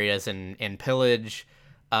over areas and pillage.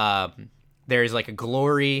 There's like a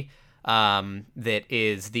glory that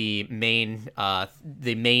is the main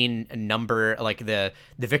number, like the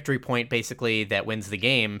victory point basically, that wins the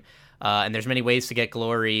game. And there's many ways to get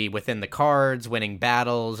glory within the cards, winning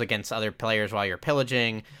battles against other players while you're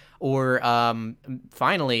pillaging, or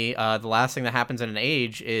finally, the last thing that happens in an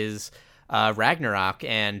age is Ragnarok,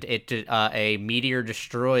 and a meteor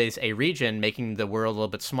destroys a region, making the world a little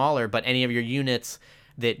bit smaller. But any of your units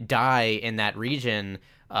that die in that region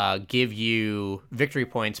give you victory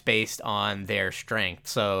points based on their strength.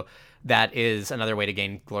 So that is another way to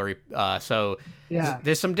gain glory.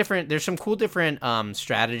 There's some cool different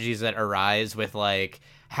strategies that arise with like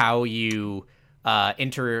how you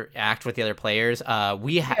interact with the other players. Well,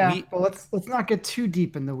 let's not get too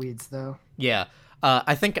deep in the weeds though. Yeah.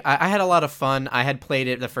 I think I had a lot of fun. I had played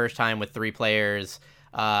it the first time with 3 players.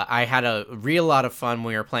 I had a real lot of fun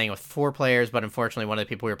when we were playing with 4 players, but unfortunately one of the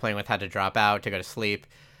people we were playing with had to drop out to go to sleep.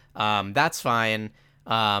 That's fine.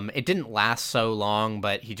 It didn't last so long,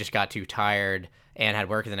 but he just got too tired and had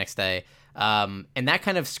work the next day. And that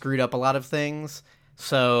kind of screwed up a lot of things.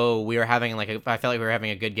 So we were having I felt like we were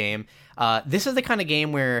having a good game. This is the kind of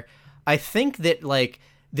game where I think that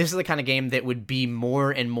this is the kind of game that would be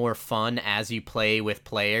more and more fun as you play with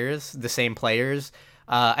players, the same players.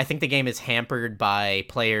 I think the game is hampered by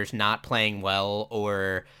players not playing well,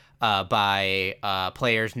 or by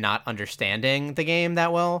players not understanding the game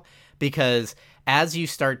that well, because as you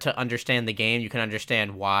start to understand the game, you can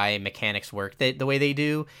understand why mechanics work the way they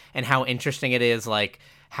do, and how interesting it is, like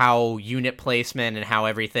how unit placement and how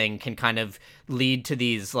everything can kind of lead to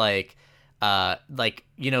these the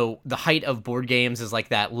height of board games is like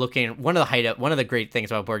that. One of the great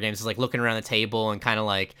things about board games is like looking around the table and kind of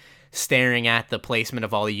like staring at the placement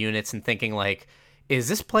of all the units and thinking like, is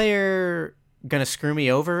this player gonna screw me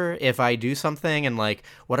over if I do something, and like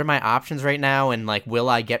what are my options right now, and like will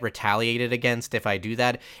I get retaliated against if I do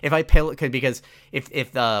that, if I because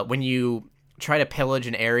if when you try to pillage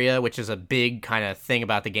an area, which is a big kind of thing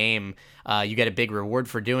about the game, you get a big reward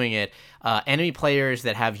for doing it. Enemy players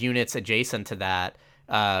that have units adjacent to that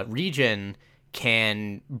region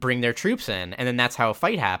can bring their troops in, and then that's how a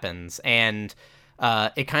fight happens. And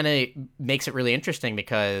it kind of makes it really interesting,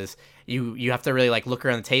 because you have to really like look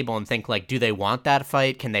around the table and think like, do they want that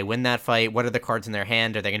fight? Can they win that fight? What are the cards in their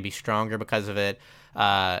hand? Are they going to be stronger because of it?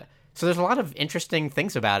 So there's a lot of interesting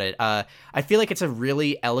things about it. I feel like it's a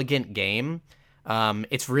really elegant game.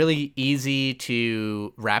 It's really easy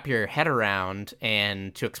to wrap your head around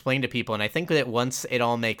and to explain to people. And I think that once it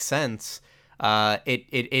all makes sense,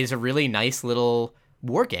 it is a really nice little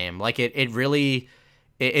war game. Like it really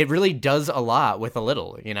does a lot with a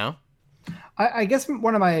little, I guess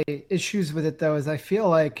one of my issues with it though is I feel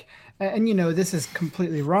like, and this is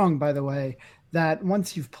completely wrong, by the way, that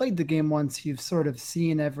once you've played the game once, you've sort of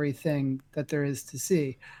seen everything that there is to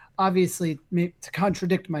see. Obviously, to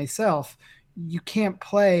contradict myself, you can't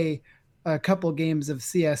play a couple games of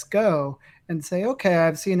CSGO and say, okay,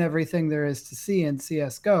 I've seen everything there is to see in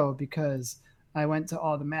CSGO because I went to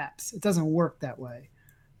all the maps. It doesn't work that way.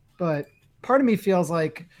 But part of me feels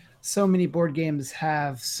like so many board games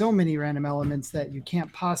have so many random elements that you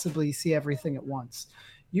can't possibly see everything at once.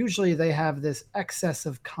 Usually they have this excess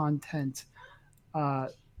of content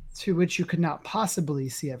to which you could not possibly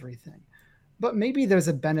see everything. But maybe there's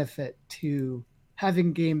a benefit to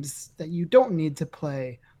having games that you don't need to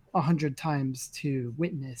play 100 times to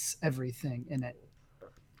witness everything in it.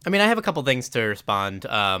 I mean, I have a couple things to respond.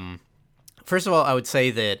 First of all, I would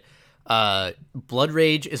say that Blood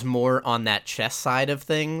Rage is more on that chess side of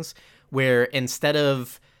things, where instead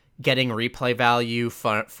of getting replay value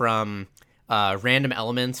from random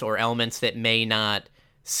elements or elements that may not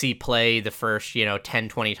see play the first 10,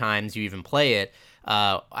 20 times you even play it,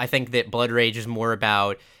 I think that Blood Rage is more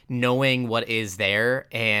about knowing what is there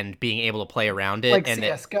and being able to play around it. Like And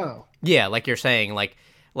CS:GO. yeah, like you're saying,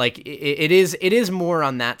 it is more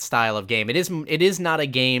on that style of game. It is not a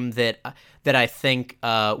game that I think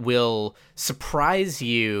will surprise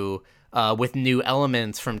you with new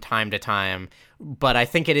elements from time to time. But I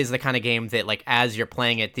think it is the kind of game that, like, as you're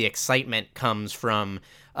playing it, the excitement comes from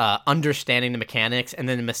understanding the mechanics, and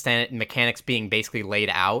then the mechanics being basically laid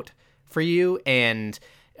out for you, and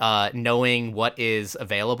knowing what is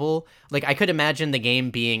available. Like, I could imagine the game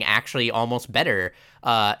being actually almost better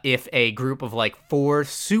if a group of like 4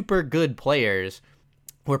 super good players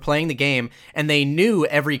were playing the game and they knew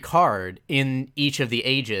every card in each of the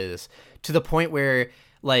ages, to the point where,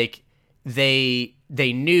 like, they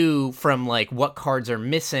knew from like what cards are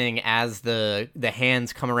missing as the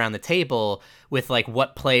hands come around the table, with like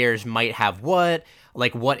what players might have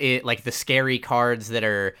like the scary cards that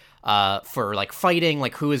are for like fighting,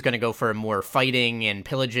 like who is going to go for a more fighting and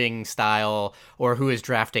pillaging style, or who is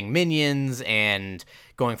drafting minions and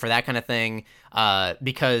going for that kind of thing,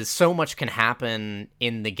 because so much can happen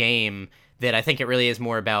in the game that I think it really is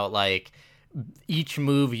more about, like, each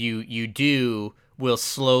move you do will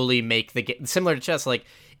slowly make the game, similar to chess, like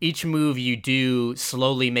each move you do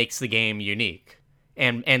slowly makes the game unique,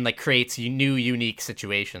 and like creates new unique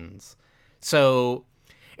situations. So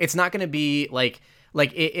it's not going to be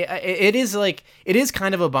it is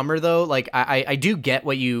kind of a bummer, though. Like, I do get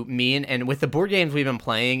what you mean, and with the board games we've been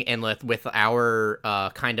playing, and with our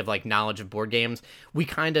kind of like knowledge of board games,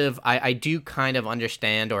 I do kind of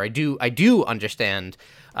understand, or I do understand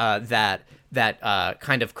that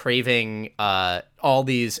kind of craving all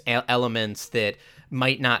these elements that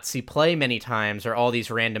might not see play many times, or all these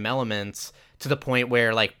random elements, to the point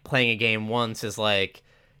where, like, playing a game once is like,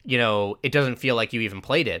 it doesn't feel like you even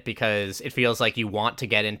played it, because it feels like you want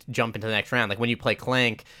to jump into the next round. Like when you play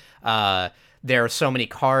Clank, there are so many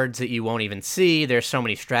cards that you won't even see. There's so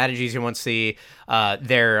many strategies you won't see.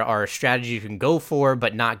 There are strategies you can go for,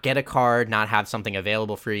 but not get a card, not have something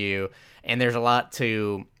available for you. And there's a lot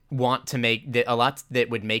to want to make, a lot that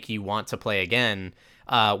would make you want to play again.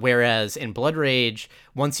 Whereas in Blood Rage,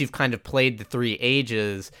 once you've kind of played the 3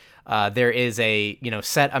 ages, there is a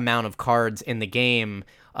set amount of cards in the game.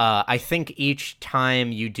 I think each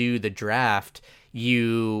time you do the draft,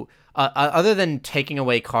 you other than taking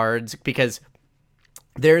away cards, because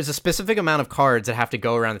there's a specific amount of cards that have to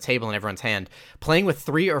go around the table in everyone's hand. Playing with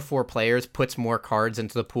 3 or 4 players puts more cards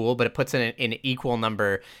into the pool, but it puts in an equal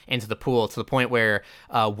number into the pool, to the point where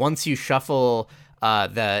once you shuffle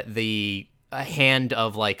the hand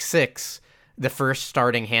of like 6, the first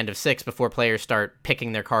starting hand of 6, before players start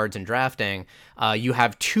picking their cards and drafting, you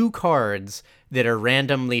have 2 cards that are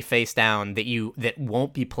randomly face down that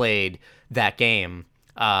won't be played that game.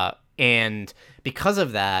 And because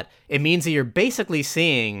of that, it means that you're basically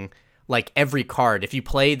seeing like every card. If you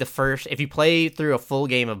play through a full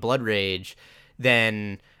game of Blood Rage,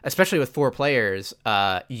 then, especially with 4 players,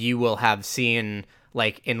 you will have seen,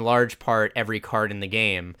 like, in large part, every card in the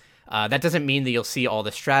game. That doesn't mean that you'll see all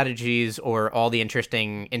the strategies or all the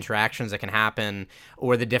interesting interactions that can happen,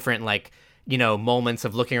 or the different, like, moments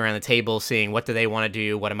of looking around the table, seeing what do they want to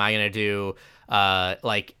do, what am I going to do,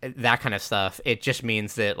 like that kind of stuff. It just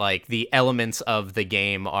means that, like, the elements of the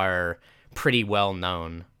game are pretty well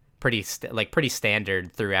known, pretty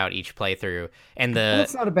standard throughout each playthrough, and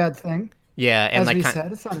That's not a bad thing. Yeah, and as we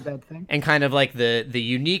said, it's not a bad thing. And kind of like the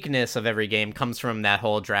uniqueness of every game comes from that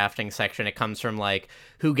whole drafting section. It comes from, like,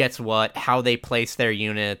 who gets what, how they place their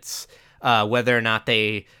units, whether or not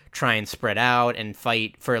they try and spread out and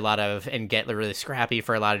fight and get really scrappy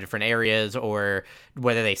for a lot of different areas, or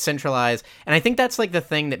whether they centralize. And I think that's, like, the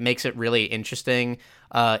thing that makes it really interesting,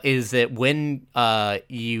 is that when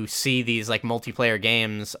you see these, like, multiplayer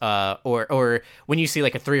games, or when you see,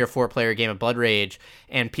 like, a 3 or 4 player game of Blood Rage,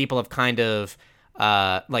 and people have kind of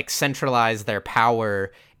like centralized their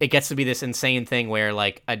power, it gets to be this insane thing where,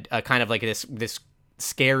 like, a kind of like this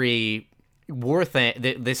scary war thing,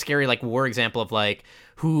 this scary, like, war example of, like,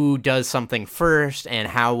 who does something first and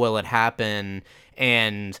how will it happen,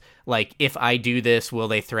 and, like, if I do this, will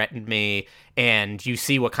they threaten me? And you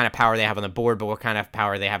see what kind of power they have on the board, but what kind of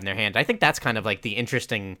power they have in their hand. I think that's kind of, like, the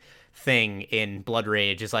interesting thing in Blood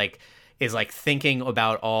Rage, is thinking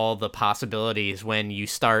about all the possibilities when you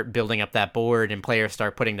start building up that board and players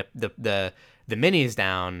start putting the minis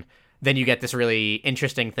down. then you get this really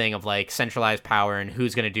interesting thing of like centralized power and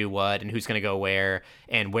who's going to do what and who's going to go where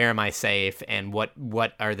am I safe and what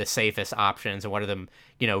are the safest options and what are the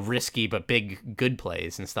risky but big good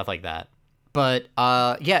plays and stuff like that. But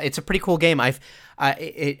yeah, it's a pretty cool game. I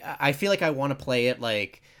feel like I want to play it.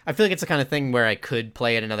 Like, I feel like it's the kind of thing where I could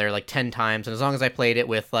play it another like 10 times, and as long as I played it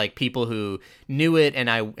with like people who knew it and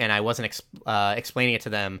I wasn't explaining it to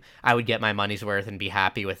them, I would get my money's worth and be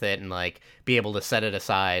happy with it and like be able to set it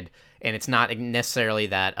aside. And it's not necessarily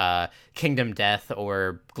that Kingdom Death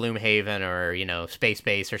or Gloomhaven or Space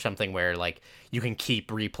Base or something where like you can keep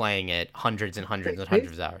replaying it hundreds and hundreds and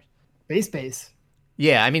hundreds of hours. Space Base.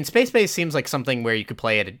 Yeah, I mean, Space Base seems like something where you could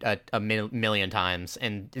play it a million times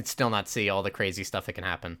and still not see all the crazy stuff that can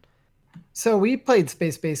happen. So we played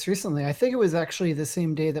Space Base recently. I think it was actually the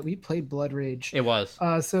same day that we played Blood Rage. It was.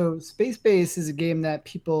 So Space Base is a game that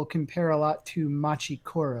people compare a lot to Machi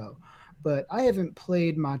Koro, but I haven't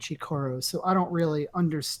played Machi Koro, so I don't really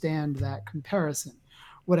understand that comparison.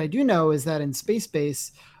 What I do know is that in Space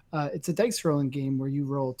Base, it's a dice rolling game where you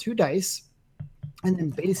roll 2 dice, and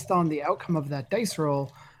then based on the outcome of that dice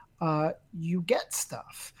roll, you get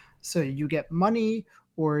stuff. So you get money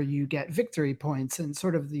or you get victory points. And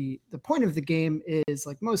sort of the point of the game is,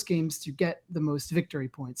 like most games, to get the most victory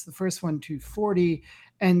points. The first one to 40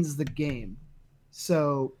 ends the game.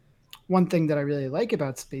 So one thing that I really like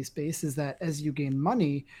about Space Base is that as you gain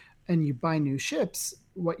money and you buy new ships,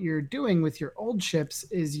 what you're doing with your old ships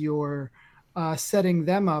is you're setting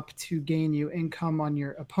them up to gain you income on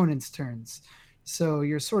your opponent's turns. So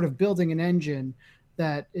you're sort of building an engine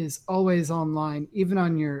that is always online, even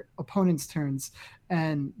on your opponent's turns.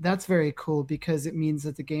 And that's very cool because it means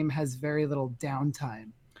that the game has very little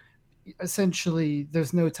downtime. Essentially,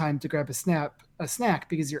 there's no time to grab a snack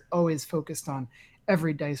because you're always focused on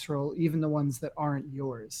every dice roll, even the ones that aren't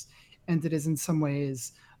yours. And it is in some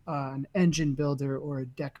ways an engine builder or a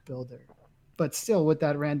deck builder, but still with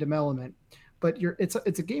that random element. But it's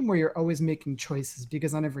a game where you're always making choices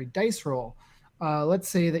because on every dice roll, let's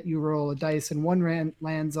say that you roll a dice and one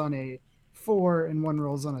lands on a 4 and one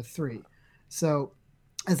rolls on a 3. So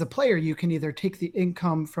as a player, you can either take the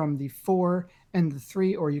income from the 4 and the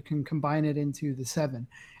 3, or you can combine it into the 7.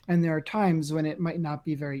 And there are times when it might not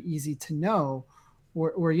be very easy to know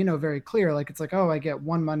or very clear. Like it's like, oh, I get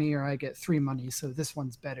 1 money or I get 3 money, so this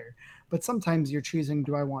one's better. But sometimes you're choosing,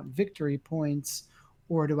 do I want victory points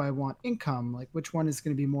or do I want income? Like which one is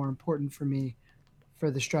going to be more important for me for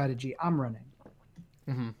the strategy I'm running?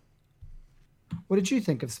 Mm-hmm. What did you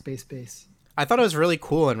think of Space Base? I thought it was really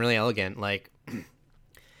cool and really elegant. Like,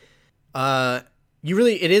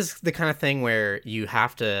 it is the kind of thing where you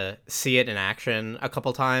have to see it in action a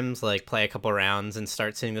couple times, like play a couple rounds and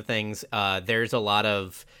start seeing the things. There's a lot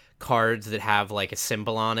of cards that have like a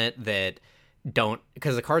symbol on it that don't,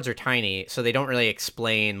 because the cards are tiny, so they don't really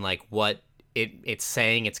explain like what it's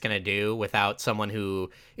saying it's going to do without someone who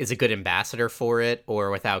is a good ambassador for it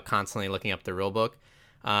or without constantly looking up the rule book.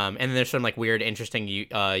 And then there's some like weird, interesting,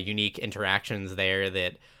 unique interactions there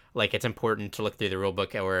that like it's important to look through the rule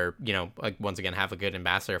book or, like, once again, have a good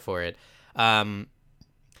ambassador for it. I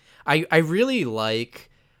really like,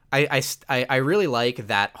 I really like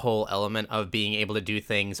that whole element of being able to do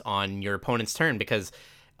things on your opponent's turn because,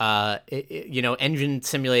 engine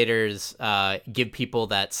simulators give people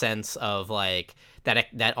that sense of like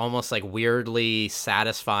that almost like weirdly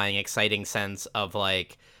satisfying, exciting sense of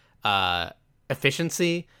like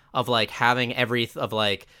efficiency of like having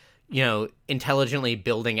intelligently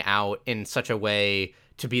building out in such a way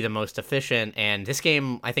to be the most efficient. And this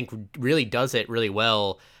game, I think, really does it really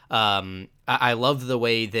well. I love the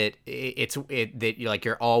way that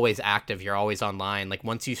you're always active, you're always online. Like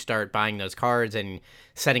once you start buying those cards and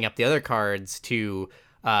setting up the other cards to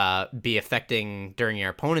be affecting during your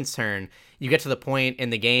opponent's turn, you get to the point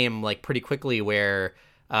in the game like pretty quickly where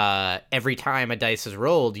every time a dice is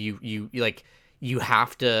rolled, you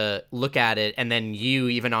have to look at it, and then you,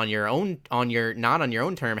 even not on your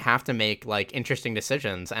own term, have to make like interesting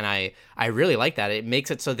decisions. And I really like that. It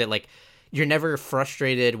makes it so that like you're never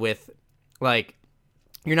frustrated with like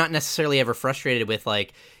you're not necessarily ever frustrated with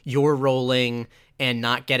like you're rolling and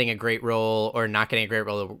not getting a great roll or not getting a great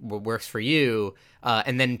roll that works for you,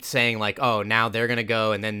 and then saying like, oh, now they're gonna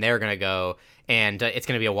go and then they're gonna go, and it's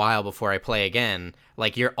gonna be a while before I play again.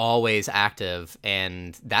 Like you're always active,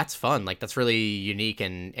 and that's fun. Like that's really unique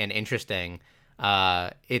and interesting.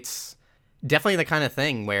 It's definitely the kind of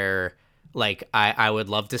thing where like I would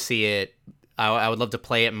love to see it. I would love to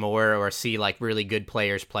play it more or see like really good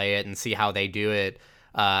players play it and see how they do it.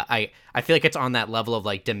 I feel like it's on that level of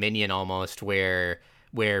like Dominion almost, where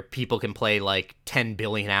where people can play like 10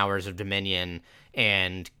 billion hours of Dominion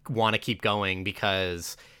and want to keep going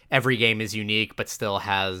because every game is unique but still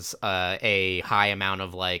has a high amount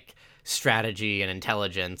of like strategy and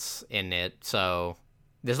intelligence in it. So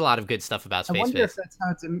there's a lot of good stuff about I Space wonder if Base. that's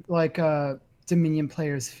how Dominion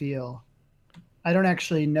players feel. I don't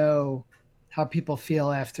actually know how people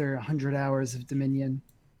feel after 100 hours of Dominion.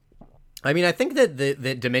 I mean, I think that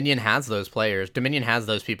the Dominion has those players. Dominion has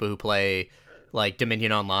those people who play like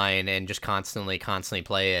Dominion Online and just constantly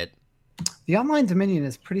play it. The online Dominion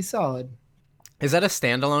is pretty solid. Is that a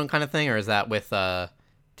standalone kind of thing, or is that with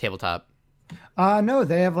tabletop? No,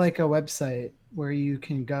 they have like a website where you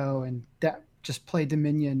can go and just play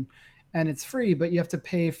Dominion, and it's free, but you have to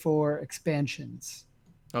pay for expansions.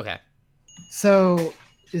 Okay. So,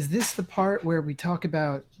 is this the part where we talk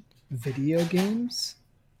about video games?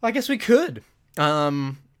 Well, I guess we could.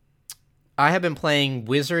 I have been playing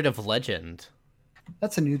Wizard of Legend.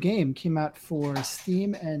 That's a new game. Came out for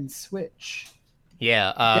Steam and Switch.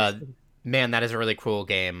 Yeah. Yes. Man, that is a really cool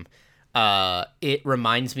game. It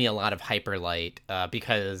reminds me a lot of Hyperlight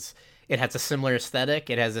because it has a similar aesthetic.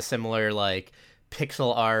 It has a similar like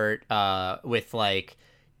pixel art with like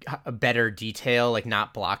a better detail, like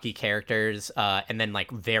not blocky characters, and then like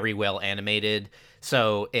very well animated.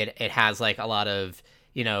 So it has like a lot of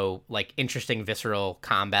like interesting visceral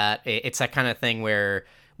combat. It's that kind of thing where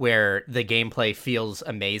the gameplay feels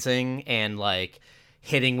amazing and like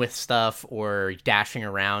hitting with stuff or dashing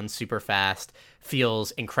around super fast feels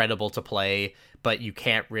incredible to play, but you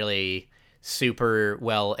can't really super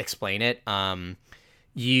well explain it.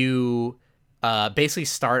 You basically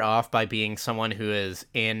start off by being someone who is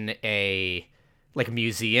in a like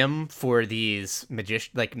museum for these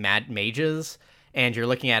mad mages, and you're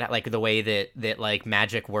looking at like the way that like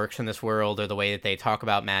magic works in this world, or the way that they talk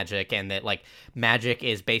about magic, and that like magic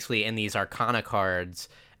is basically in these arcana cards,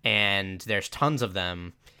 and there's tons of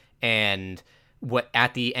them. And what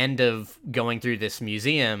at the end of going through this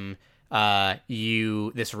museum,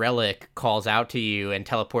 this relic calls out to you and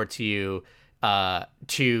teleports you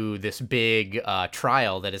to this big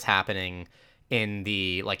trial that is happening in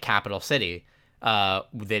the like capital city,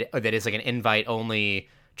 that is like an invite only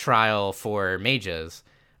trial for mages.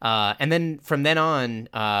 And then from then on,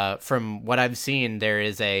 from what I've seen, there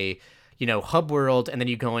is a hub world, and then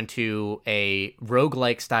you go into a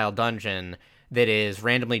roguelike style dungeon that is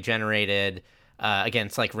randomly generated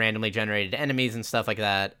against like randomly generated enemies and stuff like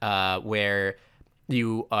that, where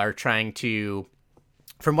you are trying to,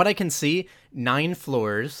 from what I can see, 9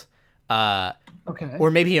 floors, Okay. or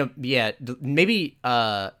maybe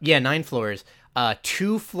 9 floors,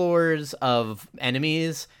 2 floors of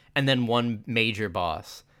enemies, and then 1 major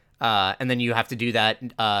boss. And then you have to do that.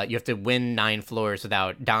 You have to win 9 floors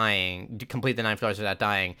without dying. Complete the 9 floors without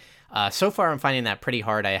dying. So far, I'm finding that pretty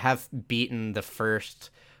hard. I have beaten the first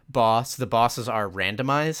boss. The bosses are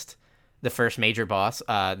randomized. The first major boss.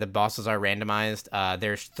 The bosses are randomized.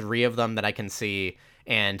 There's 3 of them that I can see,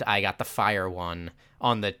 and I got the fire one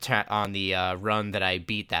on the run that I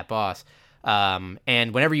beat that boss.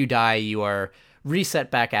 And whenever you die, you are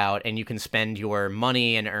reset back out, and you can spend your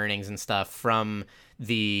money and earnings and stuff from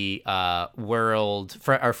the world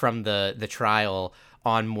or from the trial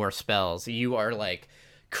on more spells. You are like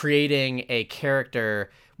creating a character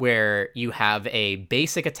where you have a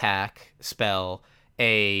basic attack spell,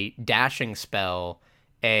 a dashing spell,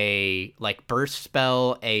 a like burst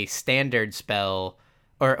spell, a standard spell,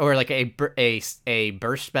 or like a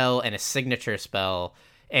burst spell and a signature spell.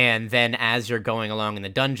 And then as you're going along in the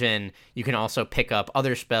dungeon, you can also pick up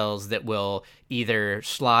other spells that will either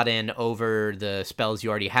slot in over the spells you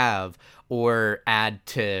already have, or add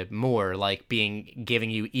to more, like giving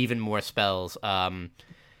you even more spells.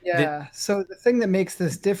 Yeah. So the thing that makes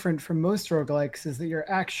this different from most roguelikes is that you're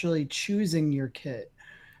actually choosing your kit.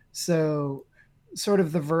 So sort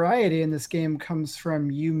of the variety in this game comes from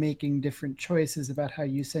you making different choices about how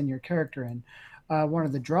you send your character in. One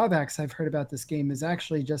of the drawbacks I've heard about this game is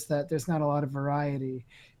actually just that there's not a lot of variety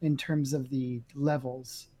in terms of the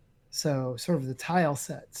levels. So sort of the tile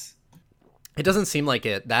sets. It doesn't seem like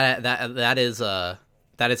it. That is an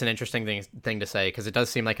interesting thing to say, because it does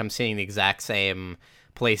seem like I'm seeing the exact same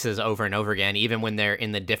places over and over again, even when they're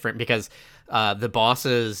in the different, because the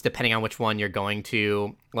bosses, depending on which one you're going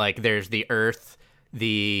to, like there's the earth,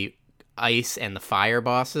 the ice, and the fire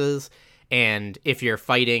bosses. And if you're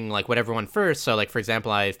fighting like whatever one first, so like for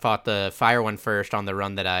example, I fought the fire one first on the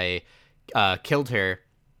run that I killed her.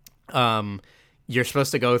 You're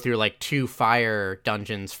supposed to go through like 2 fire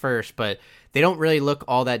dungeons first, but they don't really look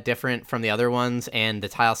all that different from the other ones, and the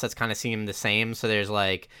tile sets kind of seem the same. So there's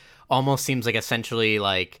like almost seems like essentially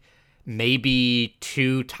like maybe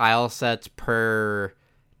 2 tile sets per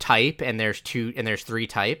type, and there's 3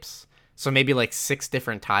 types, so maybe like 6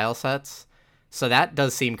 different tile sets. So that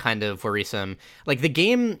does seem kind of worrisome. Like the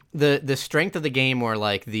game, the strength of the game, or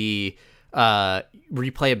like the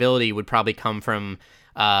replayability, would probably come from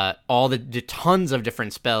all the tons of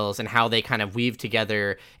different spells and how they kind of weave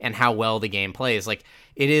together and how well the game plays. Like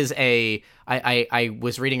it is I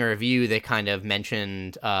was reading a review that kind of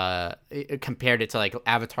mentioned compared it to like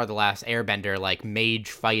Avatar: The Last Airbender, like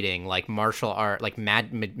mage fighting, like martial art, like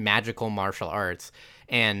magical martial arts.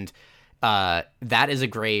 And that is a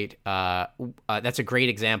great that's a great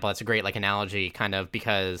example. That's a great like analogy, kind of,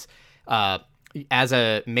 because as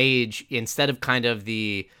a mage, instead of kind of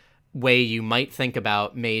the way you might think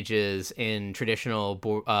about mages in traditional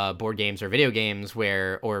board games or video games,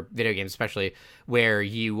 or video games especially, where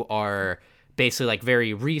you are basically like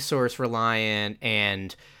very resource reliant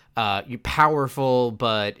and you're powerful,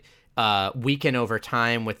 but weaken over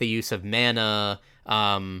time with the use of mana,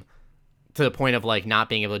 to the point of like not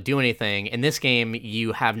being able to do anything. In this game,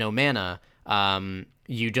 you have no mana.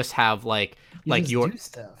 You just have You just your do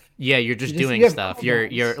stuff. yeah, you're just You doing have stuff. You're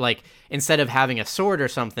cooldowns. like, instead of having a sword or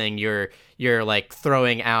something, you're like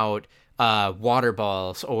throwing out water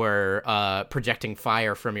balls, or projecting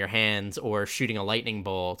fire from your hands, or shooting a lightning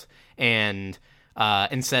bolt. And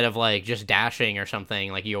instead of like just dashing or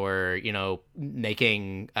something, like you're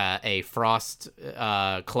making a frost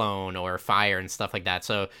clone or fire and stuff like that.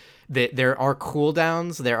 So there are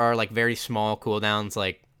cooldowns. There are like very small cooldowns,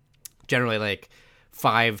 like generally like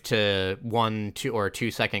 5 to 1, 2, or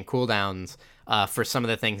 2 second cooldowns for some of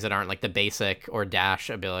the things that aren't like the basic or dash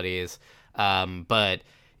abilities. But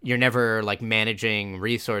you're never like managing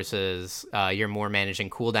resources. You're more managing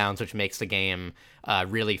cooldowns, which makes the game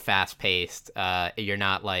really fast paced. You're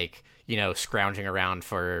not like scrounging around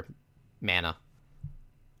for mana.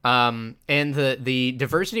 And the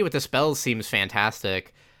diversity with the spells seems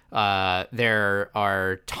fantastic. There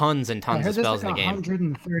are tons and I tons of heard there's spells like in the game.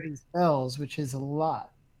 130 spells, which is a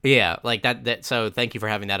lot. Yeah, like that. So thank you for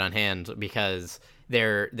having that on hand, because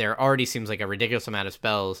there already seems like a ridiculous amount of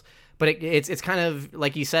spells. But it's kind of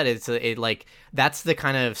like you said. It like that's the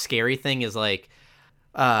kind of scary thing, is like,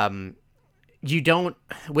 um you don't,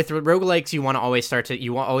 with roguelikes, you want to always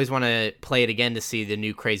always want to play it again to see the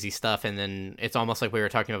new crazy stuff. And then it's almost like we were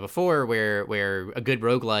talking about before, where a good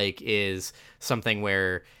roguelike is something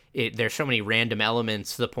where there's so many random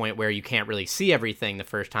elements to the point where you can't really see everything the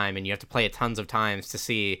first time, and you have to play it tons of times to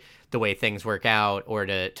see the way things work out, or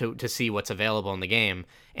to see what's available in the game.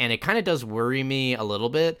 And it kind of does worry me a little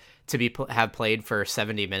bit to have played for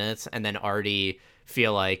 70 minutes and then already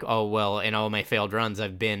feel like, oh well, in all my failed runs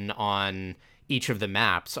I've been on each of the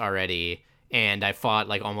maps already, and I fought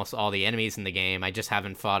like almost all the enemies in the game. I just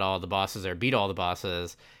haven't fought all the bosses or beat all the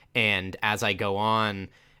bosses. And as I go on,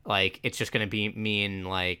 like, it's just going to be mean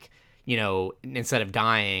like, instead of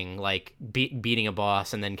dying, like beating a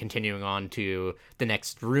boss and then continuing on to the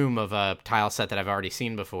next room of a tile set that I've already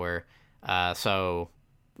seen before. So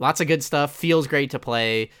lots of good stuff. Feels great to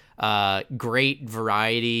play. Great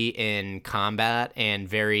variety in combat, and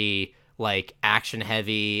very like action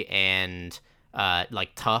heavy, and like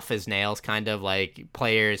tough as nails, kind of like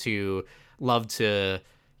players who love to,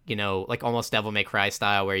 like almost Devil May Cry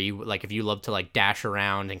style, where you like, if you love to like dash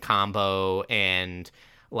around and combo and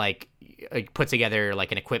like put together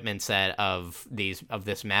like an equipment set of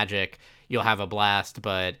this magic, you'll have a blast.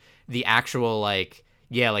 But the actual like,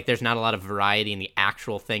 yeah, like there's not a lot of variety in the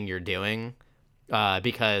actual thing you're doing,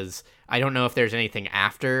 because I don't know if there's anything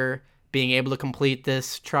after being able to complete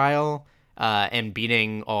this trial and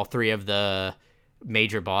beating all 3 of the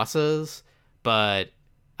major bosses. But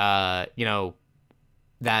that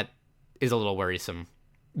is a little worrisome.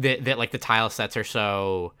 That like the tile sets are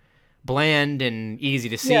so bland and easy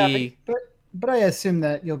to Yeah, see. but I assume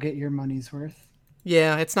that you'll get your money's worth.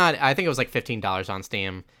 Yeah, it's not. I think it was like $15 on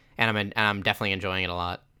Steam, and I'm definitely enjoying it a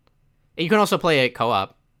lot. You can also play it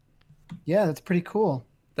co-op. Yeah, that's pretty cool.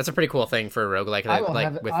 That's a pretty cool thing for a roguelike,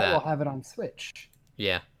 like with I will that. have it on Switch.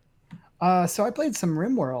 Yeah. So I played some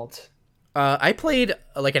RimWorld. I played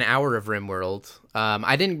like an hour of RimWorld.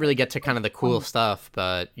 I didn't really get to kind of the cool stuff,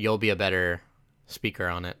 but you'll be a better speaker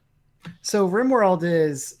on it. So RimWorld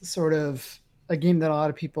is sort of a game that a lot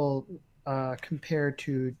of people compare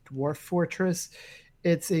to Dwarf Fortress.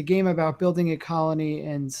 It's a game about building a colony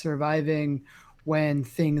and surviving when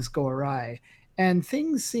things go awry. And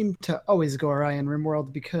things seem to always go awry in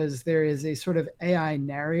RimWorld because there is a sort of AI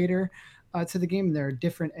narrator to the game. There are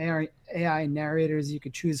different AI narrators you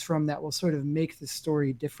could choose from that will sort of make the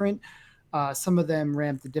story different. Some of them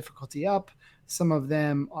ramp the difficulty up. Some of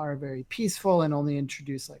them are very peaceful and only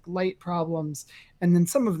introduce like light problems. And then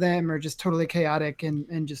some of them are just totally chaotic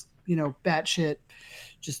and just, batshit,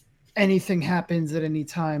 just anything happens at any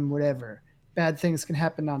time, whatever. Bad things can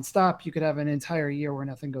happen nonstop. You could have an entire year where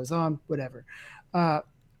nothing goes on, whatever. Uh,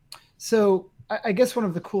 so I guess one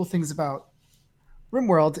of the cool things about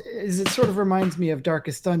RimWorld is it sort of reminds me of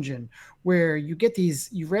Darkest Dungeon, where you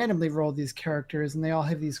randomly roll these characters and they all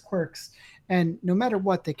have these quirks, and no matter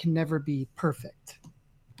what, they can never be perfect.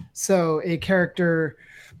 So a character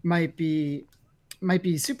might be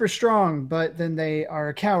super strong, but then they are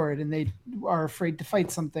a coward and they are afraid to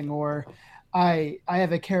fight something. Or I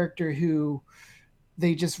have a character who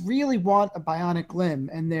they just really want a bionic limb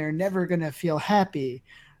and they're never gonna feel happy.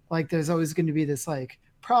 Like there's always going to be this like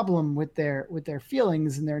problem with their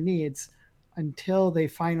feelings and their needs until they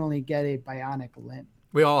finally get a bionic limb.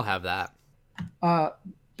 We all have that. Uh,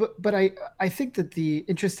 but I think that the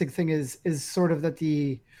interesting thing is sort of that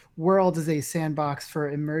the world is a sandbox for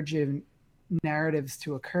emergent narratives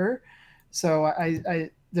to occur. So I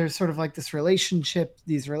there's sort of like these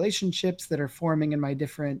relationships that are forming in my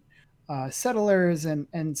different settlers,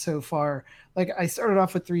 and so far, like I started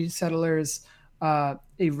off with 3 settlers.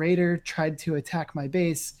 A raider tried to attack my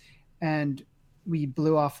base, and we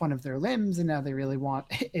blew off one of their limbs, and now they really want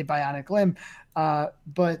a bionic limb.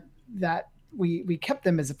 But that we kept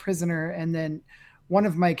them as a prisoner, and then one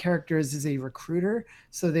of my characters is a recruiter,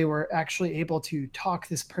 so they were actually able to talk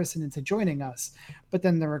this person into joining us. But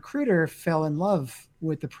then the recruiter fell in love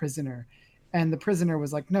with the prisoner, and the prisoner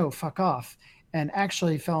was like, "No, fuck off," and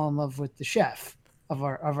actually fell in love with the chef of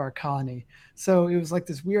our colony. So it was like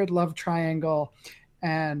this weird love triangle,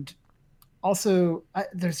 and also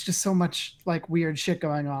there's just so much like weird shit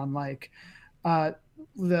going on. Like uh,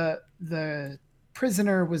 the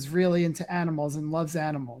prisoner was really into animals and loves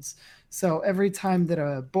animals. So every time that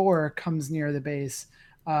a boar comes near the base,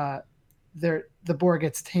 uh, the boar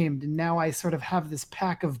gets tamed, and now I sort of have this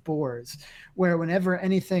pack of boars where whenever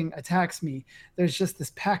anything attacks me, there's just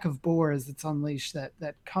this pack of boars that's unleashed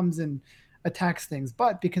that comes and attacks things.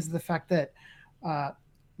 But because of the fact that uh,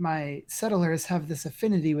 my settlers have this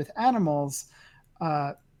affinity with animals,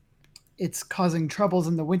 uh, it's causing troubles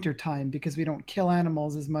in the wintertime because we don't kill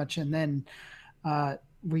animals as much, and then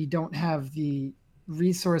we don't have the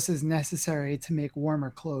resources necessary to make warmer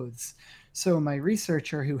clothes. So my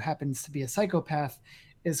researcher, who happens to be a psychopath,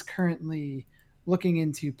 is currently looking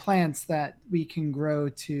into plants that we can grow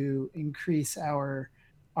to increase our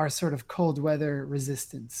sort of cold weather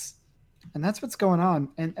resistance. And that's what's going on.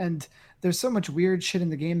 And there's so much weird shit in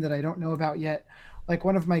the game that I don't know about yet. Like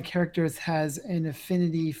one of my characters has an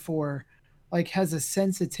affinity for, like, has a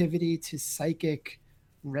sensitivity to psychic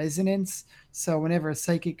resonance. So whenever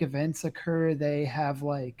psychic events occur, they have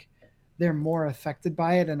like they're more affected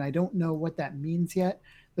by it, and I don't know what that means yet.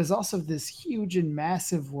 There's also this huge and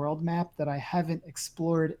massive world map that I haven't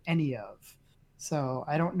explored any of. So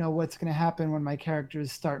I don't know what's going to happen when my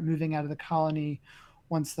characters start moving out of the colony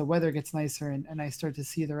once the weather gets nicer and I start to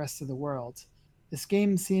see the rest of the world. This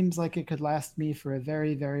game seems like it could last me for a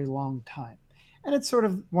very, very long time. And it's sort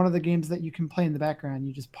of one of the games that you can play in the background.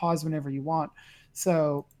 You just pause whenever you want.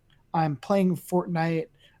 So I'm playing Fortnite.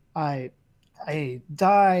 I I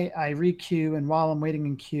die, I requeue, and while I'm waiting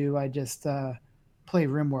in queue, I just play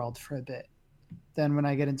RimWorld for a bit. Then when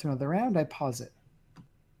I get into another round, I pause it.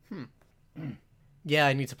 Yeah,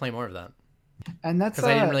 I need to play more of that. And that's Because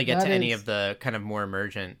I didn't really get to any is of the kind of more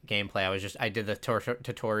emergent gameplay. I did the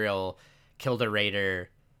tutorial, killed a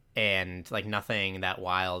raider, and like nothing that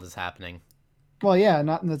wild is happening. well, yeah,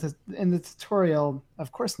 not in the tutorial,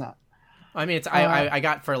 of course not. I mean, it's I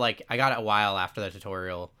got I got a while after the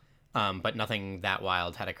tutorial, but nothing that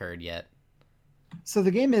wild had occurred yet. So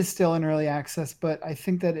the game is still in early access, but I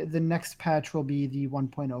think that the next patch will be the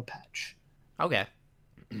 1.0 patch. Okay.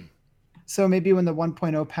 So maybe when the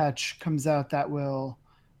 1.0 patch comes out, that will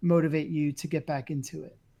motivate you to get back into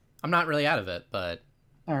it. I'm not really out of it, but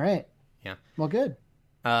All right. yeah. Well, good.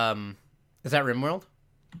 Is that RimWorld?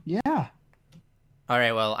 Yeah. All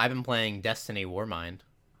right. Well, I've been playing Destiny Warmind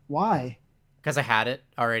Why? because I had it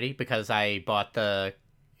already because I bought the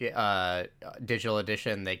digital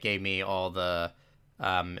edition that gave me all the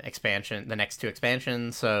the next two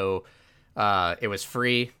expansions. So it was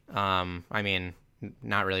free. I mean,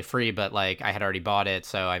 not really free, but like I had already bought it,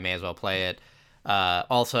 so I may as well play it.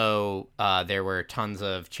 Also, there were tons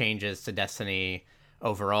of changes to Destiny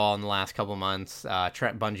overall in the last couple months.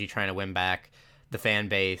 Bungie trying to win back the fan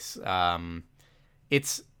base.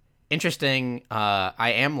 It's interesting.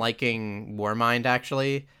 I am liking Warmind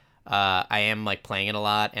actually. I am like playing it a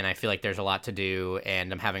lot, and I feel like there's a lot to do,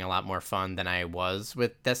 and I'm having a lot more fun than I was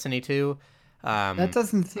with Destiny 2. That Um,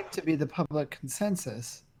 doesn't seem to be the public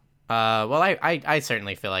consensus. well, I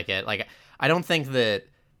certainly feel like it. Like, I don't think that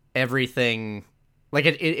everything. Like,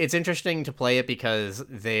 it's interesting to play it because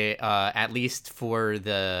they, at least for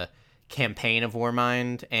the campaign of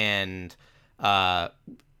Warmind and uh,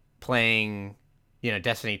 playing,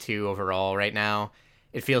 Destiny 2 overall right now,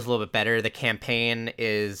 it feels a little bit better. The campaign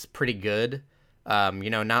is pretty good.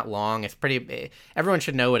 Not long. It's pretty. Everyone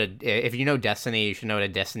should know what if you know Destiny, you should know what a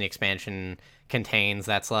Destiny expansion contains.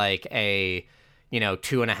 That's like a,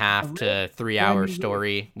 2.5 A raid? to 3 hour Brand new raid.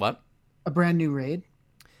 story. What? A brand new raid?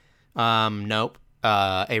 Nope.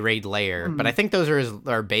 A raid layer, but I Hmm. think those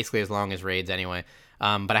are basically as long as raids anyway.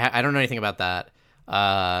 But I don't know anything about that.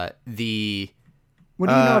 The What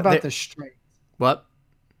do you know about the the strikes? what?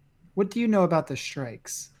 What do you know about the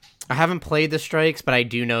strikes? I haven't played the strikes, but I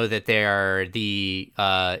do know that they are the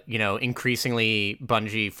increasingly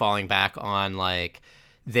Bungie falling back on like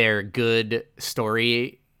their good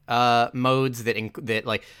story modes that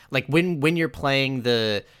like when you're playing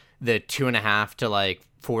the 2.5 to like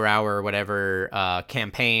 4 hour or whatever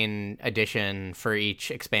campaign edition for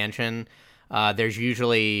each expansion. There's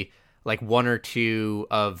usually like one or two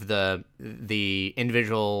of the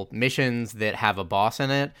individual missions that have a boss in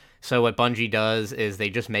it. So what Bungie does is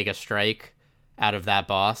they just make a strike out of that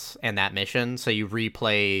boss and that mission. So you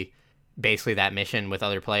replay basically that mission with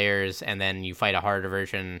other players, and then you fight a harder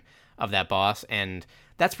version of that boss, and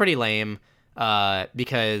that's pretty lame.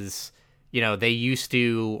 Because they used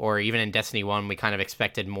to, or even in Destiny 1, we kind of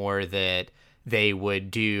expected more that they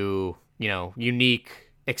would do unique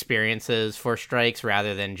experiences for strikes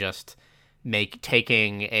rather than just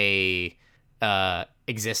taking a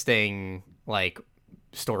existing like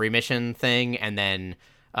story mission thing and then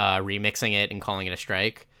remixing it and calling it a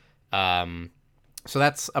strike. Um, so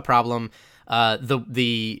that's a problem.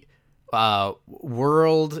 The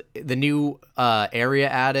world, the new area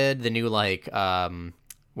added, the new like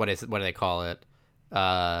what do they call it?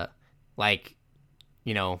 Uh, like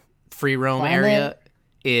you know free roam area Planet?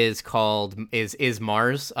 is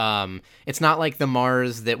Mars. It's not like the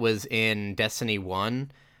Mars that was in Destiny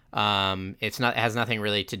 1. It has nothing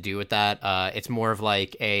really to do with that. It's more of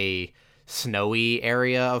like a snowy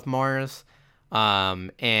area of Mars.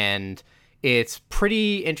 And it's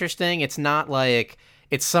pretty interesting. It's not like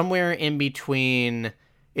it's somewhere in between.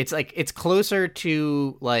 It's like it's closer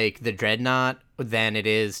to like the Dreadnought than it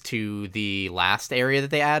is to the last area that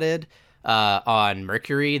they added on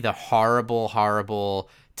Mercury, the horrible, horrible,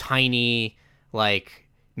 tiny, like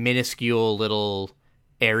minuscule little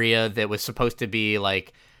area that was supposed to be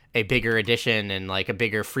like a bigger edition and like a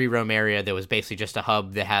bigger free roam area that was basically just a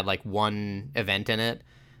hub that had like one event in it.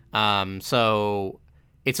 So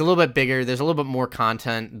it's a little bit bigger. There's a little bit more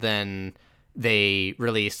content than they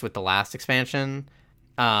released with the last expansion,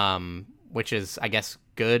 which is, I guess,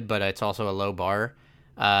 good, but it's also a low bar.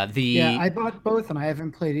 Yeah, The I bought both and I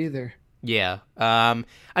haven't played either. Yeah. I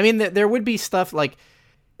mean, there would be stuff like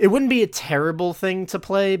it wouldn't be a terrible thing to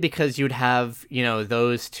play because you'd have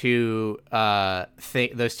those two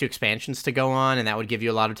expansions to go on, and that would give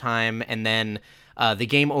you a lot of time. And then the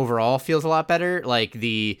game overall feels a lot better. Like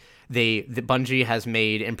the Bungie has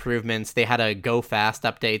made improvements. They had a Go Fast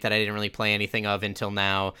update that I didn't really play anything of until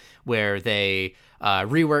now, where they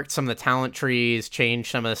reworked some of the talent trees,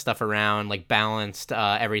 changed some of the stuff around, like balanced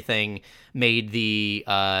everything. They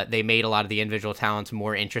made a lot of the individual talents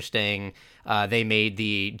more interesting. They made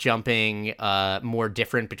the jumping more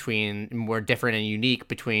different and unique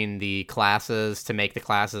between the classes to make the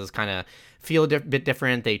classes kind of feel a bit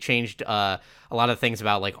different. They changed a lot of things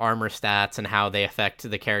about like armor stats and how they affect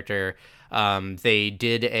the character. They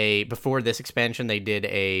did before this expansion, they did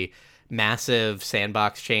a massive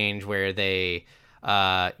sandbox change where they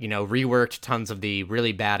reworked tons of the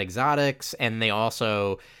really bad exotics, and they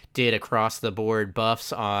also did across the board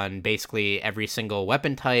buffs on basically every single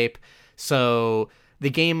weapon type. So the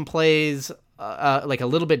game plays like a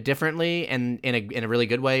little bit differently and in a really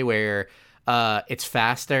good way where it's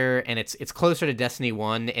faster and it's closer to Destiny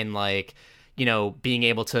 1 in like being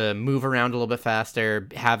able to move around a little bit faster,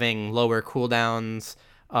 having lower cooldowns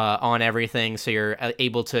on everything, so you're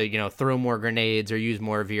able to throw more grenades or use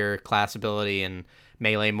more of your class ability and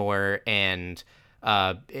melee more and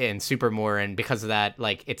super more, and because of that,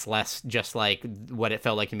 like it's less just like what it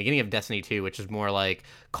felt like in the beginning of Destiny 2, which is more like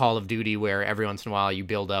Call of Duty, where every once in a while you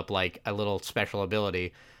build up like a little special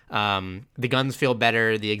ability. The guns feel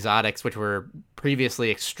better. The exotics, which were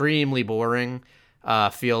previously extremely boring,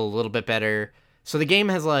 feel a little bit better. So the game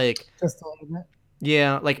has like, Just a little bit.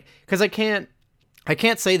 yeah, like because I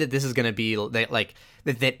can't say that this is going to be like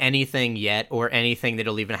that anything yet or anything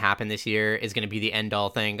that'll even happen this year is going to be the end all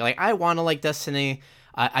thing. Like, I want to like Destiny.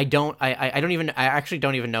 I don't. I don't even. I actually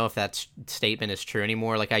don't even know if that statement is true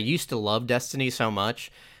anymore. Like, I used to love Destiny so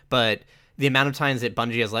much, but the amount of times that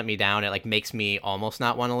Bungie has let me down, it like makes me almost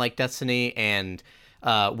not want to like Destiny. And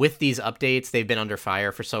with these updates, they've been under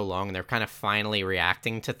fire for so long, and they're kind of finally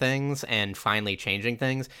reacting to things and finally changing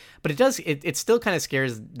things. But it still kind of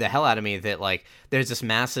scares the hell out of me that like there's this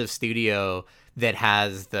massive studio that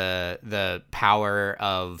has the power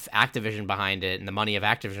of Activision behind it and the money of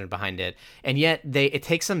Activision behind it, and yet it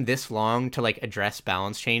takes them this long to like address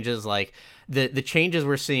balance changes, like the changes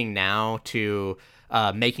we're seeing now to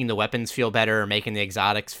making the weapons feel better, making the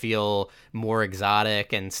exotics feel more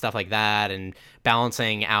exotic and stuff like that, and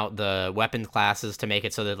balancing out the weapons classes to make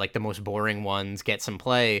it so that like the most boring ones get some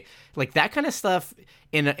play. Like that kind of stuff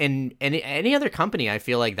in any other company, I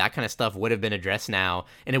feel like that kind of stuff would have been addressed now,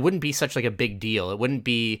 and it wouldn't be such like a big deal. It wouldn't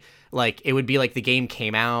be like, it would be like the game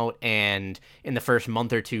came out and in the first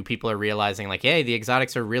month or two people are realizing like, hey, the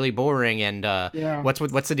exotics are really boring, and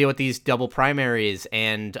what's the deal with these double primaries,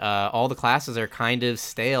 and all the classes are kind of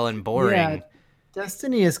stale and boring. Yeah,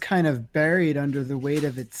 Destiny is kind of buried under the weight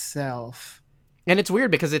of itself. And it's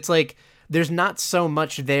weird because it's like there's not so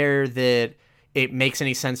much there that it makes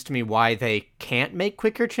any sense to me why they can't make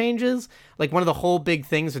quicker changes. Like, one of the whole big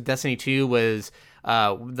things with Destiny 2 was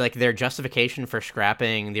like their justification for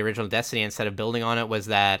scrapping the original Destiny instead of building on it was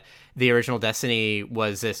that the original Destiny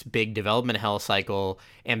was this big development hell cycle,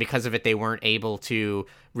 and because of it they weren't able to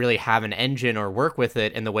really have an engine or work with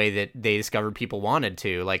it in the way that they discovered people wanted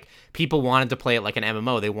to. Like, people wanted to play it like an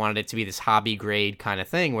MMO. They wanted it to be this hobby grade kind of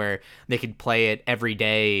thing where they could play it every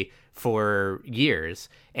day for years.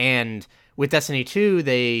 And with Destiny 2,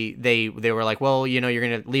 they were like, well, you know, you're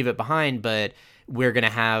going to leave it behind, but we're going to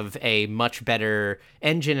have a much better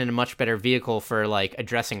engine and a much better vehicle for like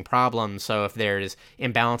addressing problems. So if there's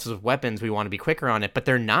imbalances with weapons, we want to be quicker on it, but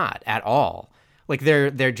they're not at all. Like,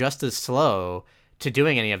 they're just as slow to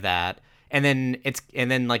doing any of that. And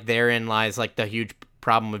then like therein lies like the huge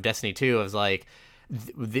problem of Destiny 2 is like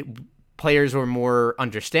the players were more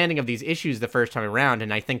understanding of these issues the first time around,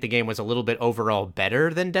 and I think the game was a little bit overall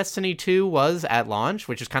better than Destiny 2 was at launch,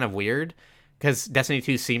 which is kind of weird because Destiny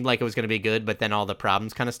 2 seemed like it was going to be good, but then all the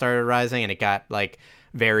problems kind of started arising and it got like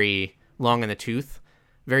very long in the tooth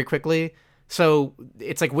very quickly. So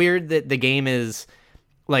it's like weird that the game is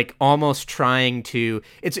like almost trying to,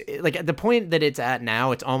 it's like at the point that it's at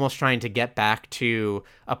now, it's almost trying to get back to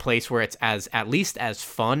a place where it's at least as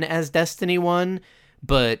fun as Destiny 1,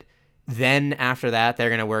 but then after that they're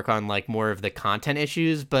going to work on like more of the content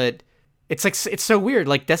issues. But it's like, it's so weird.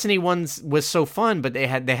 Like, Destiny 1 was so fun, but they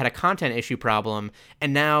had a content issue problem,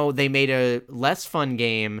 and now they made a less fun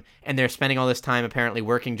game and they're spending all this time apparently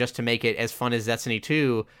working just to make it as fun as Destiny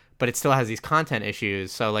 2, but it still has these content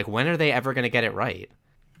issues. So like, when are they ever going to get it right?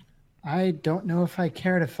 I don't know if I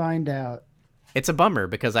care to find out. It's a bummer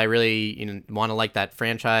because I really want to like that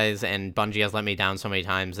franchise, and Bungie has let me down so many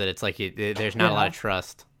times that it's like there's not a lot of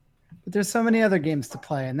trust. But there's so many other games to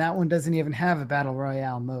play, and that one doesn't even have a battle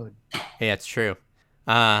royale mode. Yeah, it's true.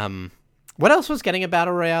 What else was getting a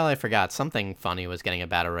battle royale? I forgot. Something funny was getting a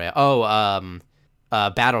battle royale.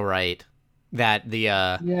 Battle Right. That the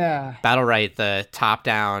Battle Right, the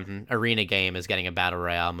top-down arena game, is getting a battle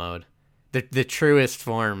royale mode. The truest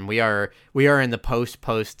form. We are in the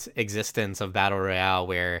post existence of battle royale,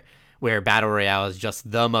 where battle royale is just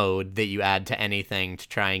the mode that you add to anything to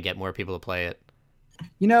try and get more people to play it.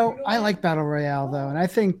 You know, I like battle royale though, and I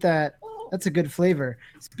think that's a good flavor.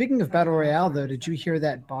 Speaking of battle royale though, did you hear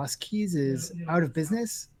that Boss Keys is out of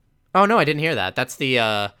business? Oh no, I didn't hear that. That's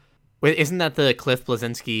the isn't that the Cliff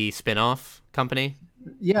Bleszinski spin-off company?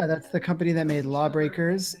 Yeah, that's the company that made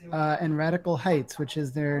Lawbreakers and Radical Heights, which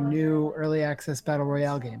is their new early access battle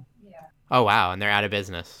royale game. Oh wow, and they're out of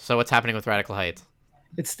business. So what's happening with Radical Heights?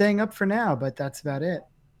 It's staying up for now, but that's about it.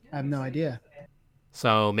 I have no idea.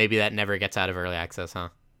 So maybe that never gets out of early access, huh?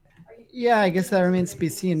 Yeah, I guess that remains to be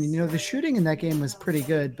seen. You know, the shooting in that game was pretty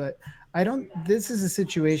good, but this is a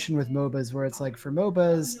situation with MOBAs where it's like, for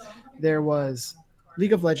MOBAs, there was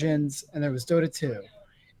League of Legends and there was Dota 2.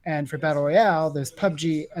 And for Battle Royale, there's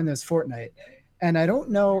PUBG and there's Fortnite. And I don't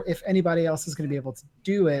know if anybody else is going to be able to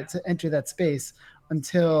do it, to enter that space,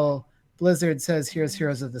 until Blizzard says, here's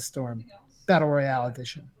Heroes of the Storm, Battle Royale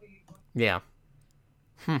edition. Yeah.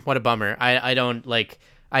 What a bummer. I don't like,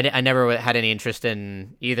 I never had any interest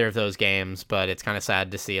in either of those games, but it's kind of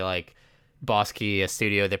sad to see like Boss Key, a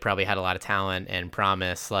studio that probably had a lot of talent and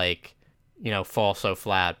promise, like, fall so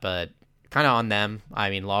flat, but kind of on them.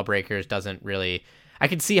 I mean, Lawbreakers doesn't really, I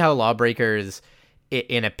can see how Lawbreakers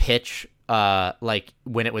in a pitch, like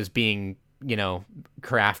when it was being,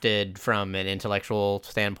 crafted from an intellectual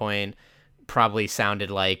standpoint, probably sounded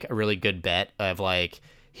like a really good bet of like,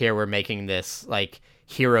 here we're making this like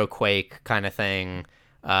Hero Quake kind of thing,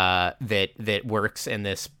 that works in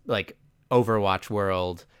this like Overwatch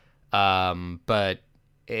world. But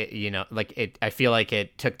I feel like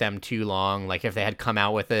it took them too long. Like if they had come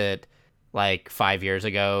out with it like 5 years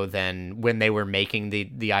ago, then when they were making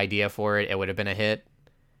the idea for it, it would have been a hit.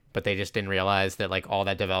 But they just didn't realize that like all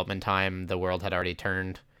that development time, the world had already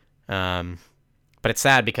turned. But it's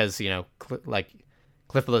sad because Cliff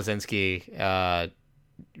Bleszinski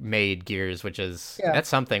made Gears, which is that's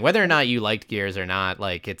something. Whether or not you liked Gears or not,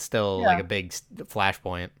 like it's still like a big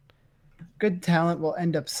flashpoint. Good talent will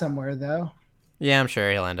end up somewhere, though. Yeah, I'm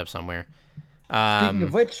sure he'll end up somewhere. Speaking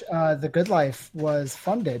of which, The Good Life was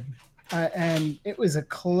funded, and it was a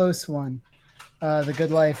close one. The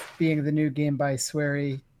Good Life being the new game by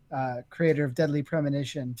Swery, creator of Deadly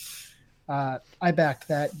Premonition. I backed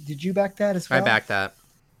that. Did you back that as well? I backed that.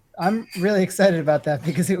 I'm really excited about that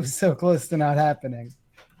because it was so close to not happening.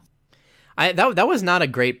 That was not a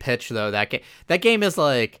great pitch though. That game is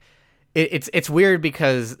like it's weird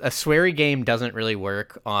because a Swery game doesn't really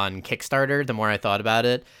work on Kickstarter. The more I thought about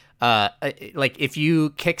it, like if you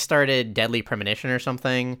kickstarted Deadly Premonition or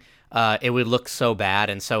something, it would look so bad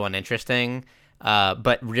and so uninteresting.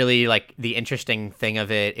 But really, like the interesting thing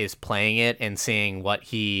of it is playing it and seeing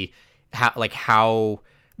how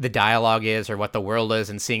the dialogue is or what the world is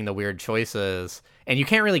and seeing the weird choices. And you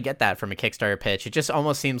can't really get that from a Kickstarter pitch. It just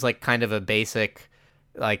almost seems like kind of a basic,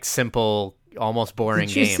 like simple, almost boring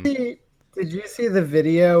game. Did you see the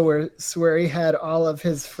video where Swery had all of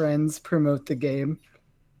his friends promote the game?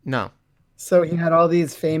 No. So he had all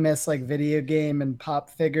these famous like video game and pop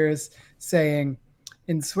figures saying,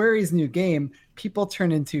 in Swery's new game, people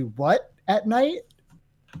turn into what at night?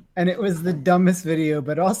 And it was the dumbest video,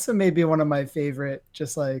 but also maybe one of my favorite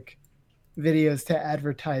just like videos to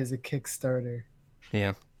advertise a Kickstarter.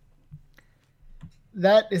 Yeah.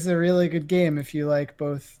 That is a really good game if you like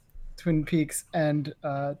both Twin Peaks and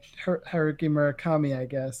Haruki Murakami, I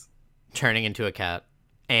guess. Turning into a cat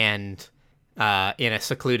and in a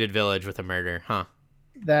secluded village with a murder, huh?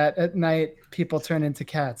 That at night people turn into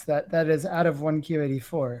cats. That is out of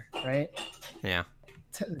 1Q84, right? Yeah.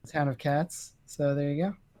 The Town of Cats. So there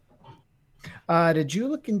you go. Did you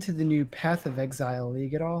look into the new Path of Exile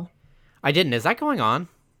League at all? I didn't. Is that going on?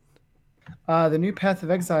 The new Path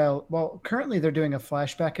of Exile, well, currently they're doing a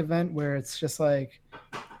flashback event where it's just like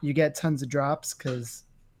you get tons of drops because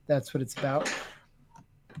that's what it's about.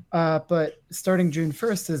 But starting June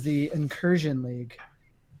 1st is the Incursion League,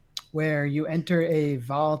 where you enter a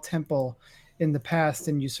Vaal temple in the past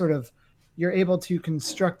and you're able to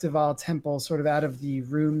construct a Vaal temple sort of out of the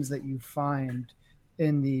rooms that you find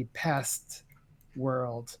in the past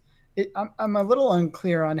world. I'm a little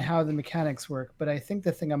unclear on how the mechanics work, but I think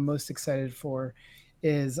the thing I'm most excited for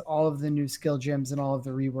is all of the new skill gems and all of the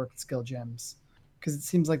reworked skill gems, because it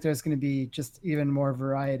seems like there's going to be just even more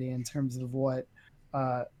variety in terms of what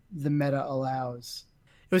the meta allows.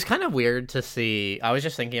 It was kind of weird to see. I was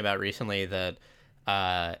just thinking about recently that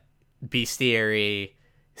Bestiary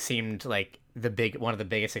seemed like one of the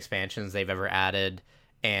biggest expansions they've ever added,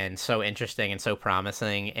 and so interesting and so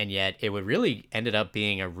promising, and yet it would really ended up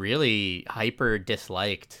being a really hyper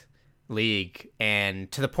disliked league,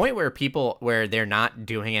 and to the point where they're not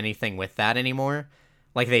doing anything with that anymore.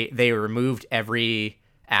 Like they removed every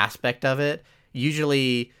aspect of it.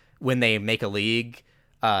 Usually when they make a league,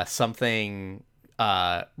 something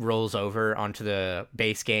rolls over onto the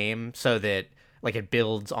base game so that like it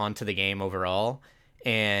builds onto the game overall.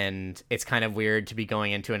 And it's kind of weird to be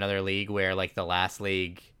going into another league where like the last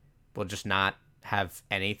league will just not have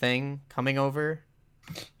anything coming over.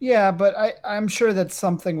 Yeah, but I'm sure that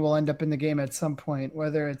something will end up in the game at some point,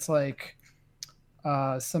 whether it's like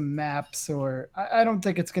some maps or I don't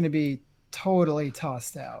think it's going to be totally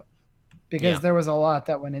tossed out, because there was a lot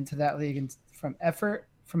that went into that league and from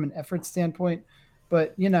an effort standpoint.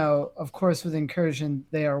 But, of course, with Incursion,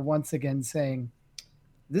 they are once again saying,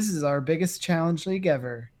 this is our biggest challenge league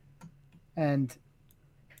ever. And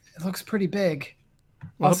it looks pretty big.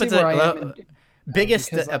 Well,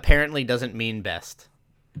 biggest apparently doesn't mean best.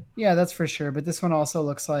 Yeah, that's for sure. But this one also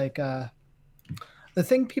looks like the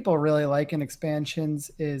thing people really like in expansions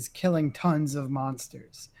is killing tons of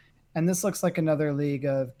monsters. And this looks like another league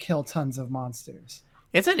of kill tons of monsters.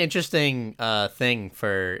 It's an interesting thing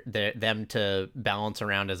for them to balance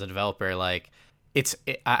around as a developer. Like,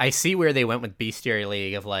 I see where they went with Bestiary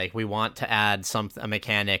League of like, we want to add a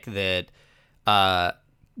mechanic that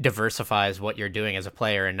diversifies what you're doing as a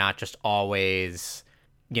player and not just always,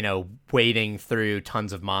 wading through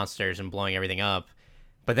tons of monsters and blowing everything up.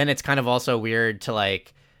 But then it's kind of also weird to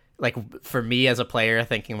like for me as a player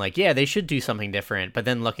thinking like, yeah, they should do something different. But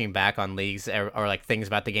then looking back on leagues or like things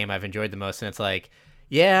about the game I've enjoyed the most, and it's like,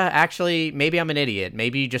 yeah, actually, maybe I'm an idiot.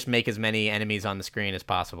 Maybe you just make as many enemies on the screen as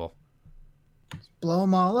possible. Blow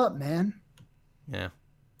them all up, man. Yeah.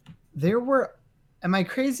 Am I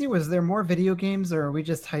crazy? Was there more video games, or are we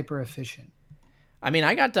just hyper efficient? I mean,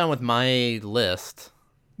 I got done with my list.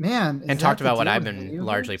 Man, and talked about what I've been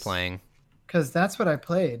largely playing. Because that's what I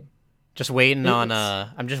played. Just waiting on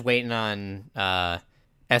I'm just waiting on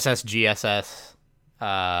SSGSS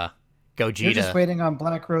Gogeta. You're just waiting on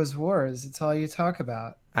Black Rose Wars. It's all you talk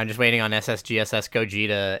about. I'm just waiting on SSGSS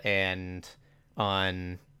Gogeta and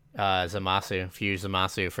on Zamasu, Fuse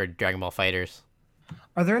Zamasu for Dragon Ball FighterZ.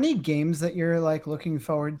 Are there any games that you're like looking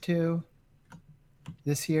forward to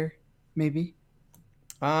this year? Maybe.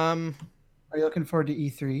 Are you looking forward to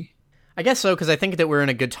E3? I guess so, because I think that we're in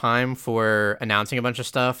a good time for announcing a bunch of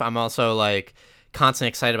stuff. I'm also like constantly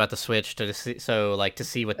excited about the Switch to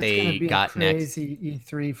see what they got next. Crazy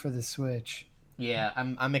E3 for the Switch. Yeah,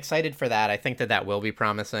 I'm excited for that. I think that will be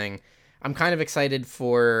promising. I'm kind of excited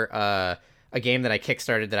for a game that I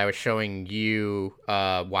kickstarted that I was showing you,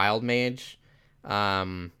 Wild Mage.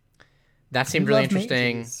 That seemed really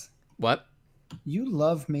interesting. Mages. What? You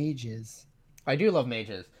love mages. I do love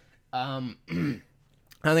mages. I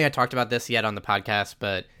don't think I talked about this yet on the podcast,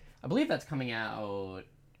 but I believe that's coming out.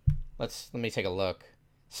 Let me take a look.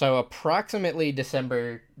 So approximately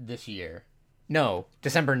December this year. No,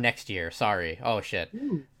 December next year. Sorry. Oh shit.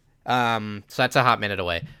 Ooh. So that's a hot minute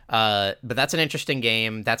away. But that's an interesting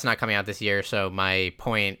game. That's not coming out this year. So my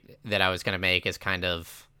point that I was gonna make is kind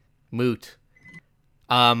of moot.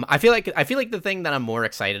 I feel like the thing that I'm more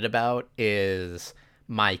excited about is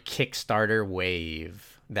my Kickstarter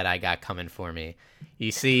wave that I got coming for me.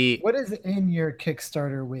 You see, what is in your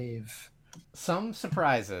Kickstarter wave? Some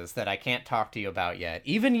surprises that I can't talk to you about yet,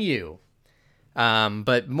 even you.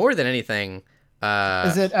 But more than anything,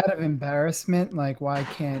 is it out of embarrassment? Like, why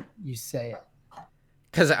can't you say it?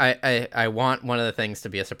 Because I want one of the things to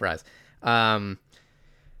be a surprise.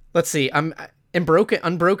 Let's see.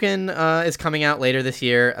 Unbroken is coming out later this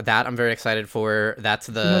year. That I'm very excited for. That's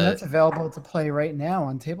that's available to play right now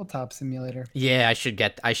on Tabletop Simulator. Yeah, I should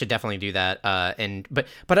definitely do that.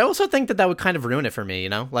 But I also think that would kind of ruin it for me.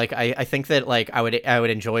 Like I think that like I would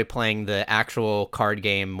enjoy playing the actual card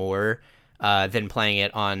game more than playing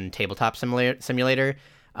it on Tabletop Simulator.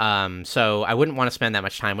 So I wouldn't want to spend that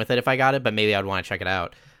much time with it if I got it, but maybe I'd want to check it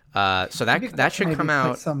out. So that should come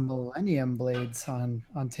out. Put some Millennium Blades on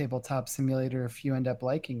Tabletop Simulator if you end up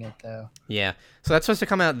liking it, though. Yeah, so that's supposed to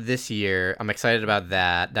come out this year. I'm excited about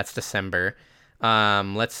that. That's December.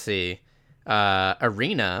 Let's see.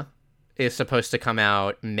 Arena is supposed to come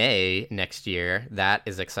out May next year. That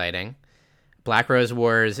is exciting. Black Rose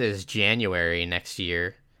Wars is January next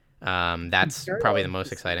year. That's Imperial probably the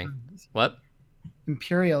most exciting. What?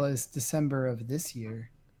 Imperial is December of this year.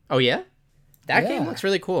 Oh yeah? That game looks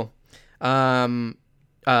really cool. Court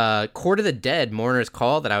of the Dead, Mourner's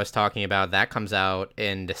Call that I was talking about, that comes out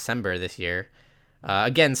in December this year.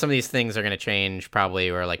 Again, some of these things are going to change probably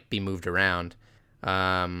or like be moved around.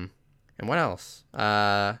 And what else?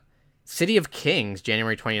 City of Kings,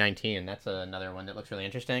 January 2019. That's another one that looks really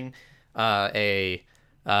interesting. A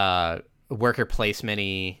worker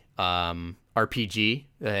placement RPG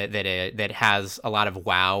that has a lot of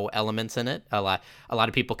WoW elements in it. A lot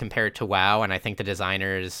of people compare it to WoW, and I think the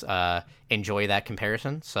designers enjoy that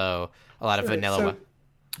comparison. So a lot of vanilla.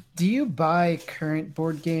 Do you buy current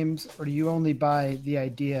board games, or do you only buy the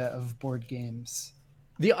idea of board games?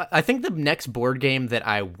 I think the next board game that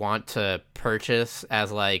I want to purchase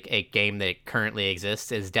as like a game that currently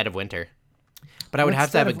exists is Dead of Winter. But I would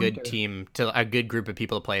have to have a good team, a good group of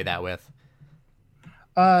people to play that with.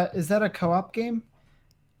 Is that a co-op game?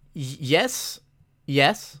 Yes.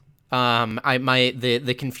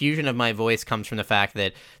 The confusion of my voice comes from the fact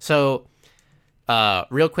that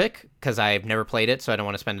real quick, because I've never played it, so I don't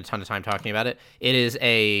want to spend a ton of time talking about it. It is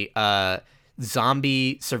a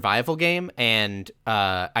zombie survival game, and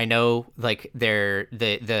I know like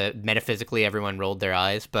the metaphysically everyone rolled their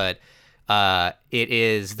eyes, but it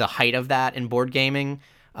is the height of that in board gaming.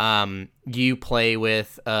 You play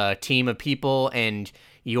with a team of people, and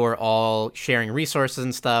you're all sharing resources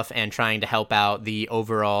and stuff and trying to help out the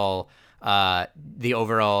overall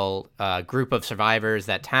group of survivors,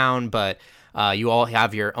 that town. But you all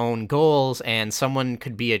have your own goals, and someone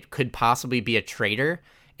could possibly be a traitor,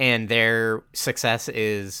 and their success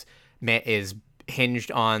is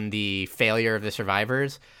hinged on the failure of the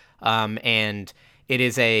survivors. And it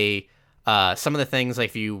is some of the things, like,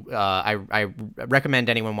 if you I recommend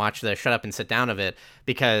anyone watch the Shut Up and Sit Down of it,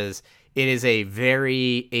 because it is a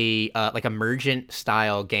very like emergent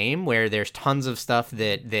style game where there's tons of stuff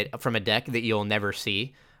that from a deck that you'll never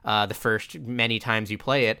see the first many times you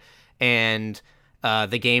play it. And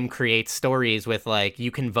the game creates stories with, like,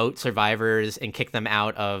 you can vote survivors and kick them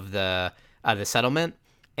out of the settlement,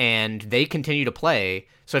 and they continue to play.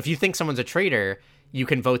 So if you think someone's a traitor, you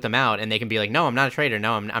can vote them out, and they can be like, no, I'm not a traitor.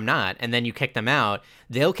 No, I'm not. And then you kick them out.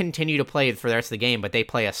 They'll continue to play for the rest of the game, but they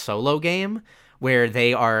play a solo game where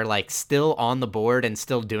they are, like, still on the board and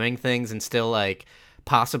still doing things and still, like,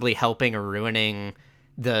 possibly helping or ruining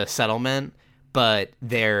the settlement, but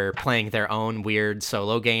they're playing their own weird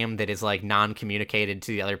solo game that is, like, non-communicated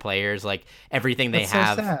to the other players. Like, everything they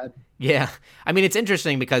have. So sad. Yeah. I mean, it's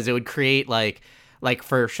interesting because it would create, like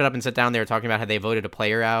for Shut Up and Sit Down, they were talking about how they voted a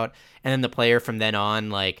player out, and then the player from then on,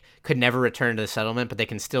 like, could never return to the settlement, but they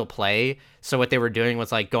can still play. So what they were doing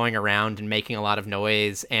was, like, going around and making a lot of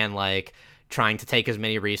noise and, like, trying to take as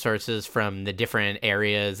many resources from the different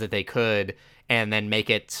areas that they could, and then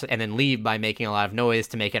leave by making a lot of noise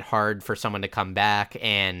to make it hard for someone to come back,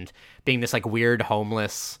 and being this, like, weird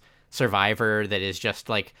homeless survivor that is just,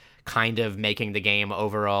 like, kind of making the game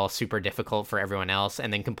overall super difficult for everyone else,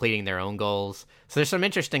 and then completing their own goals. So there's some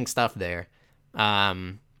interesting stuff there.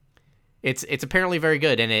 It's apparently very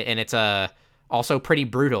good, and it's also pretty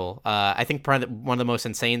brutal. I think one of the most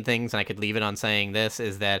insane things, and I could leave it on saying this,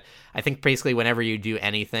 is that I think basically whenever you do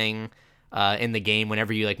anything in the game,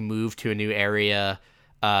 whenever you, like, move to a new area,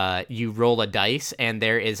 you roll a dice, and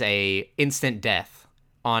there is a instant death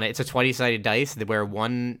on it. It's a 20-sided dice where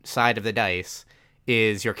one side of the dice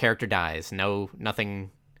is your character dies.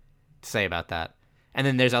 Nothing to say about that. And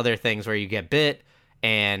then there's other things where you get bit,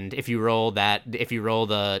 and if you roll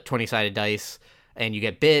the 20-sided dice and you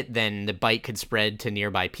get bit, then the bite could spread to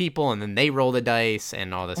nearby people, and then they roll the dice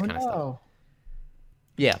and all this kind of stuff.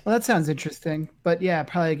 Yeah. Well, that sounds interesting. But yeah,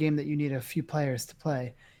 probably a game that you need a few players to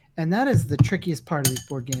play. And that is the trickiest part of these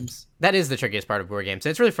board games. That is the trickiest part of board games.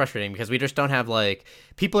 It's really frustrating because we just don't have, like,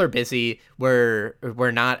 people are busy. We're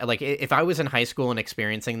not, like, if I was in high school and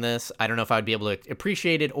experiencing this, I don't know if I'd be able to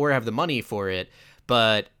appreciate it or have the money for it,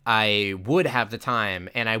 but I would have the time,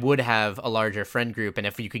 and I would have a larger friend group. And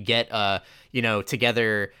if you could get,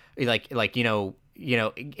 together,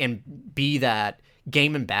 and be that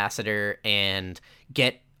game ambassador and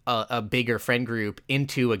get a bigger friend group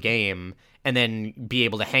into a game, and then be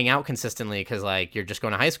able to hang out consistently because, like, you're just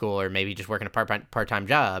going to high school or maybe just working a part-time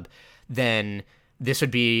job, then this would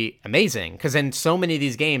be amazing. Because in so many of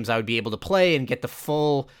these games, I would be able to play and get the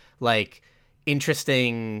full, like,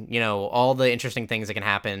 interesting, all the interesting things that can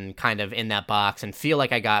happen kind of in that box and feel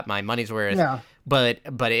like I got my money's worth. Yeah. But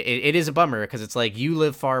it is a bummer because it's like you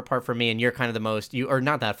live far apart from me, and you're kind of the most, or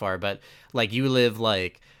not that far, but, like, you live,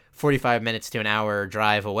 like, 45 minutes to an hour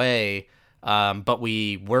drive away. But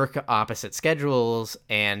we work opposite schedules,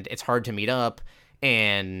 and it's hard to meet up,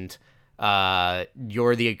 and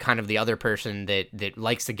you're the kind of the other person that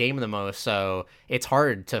likes the game the most, so it's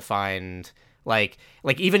hard to find, like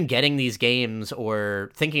even getting these games or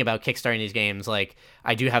thinking about kickstarting these games. Like,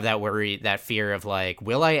 I do have that worry, that fear of, like,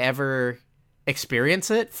 will I ever experience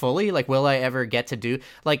it fully? Like, will I ever get to do,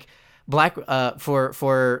 like,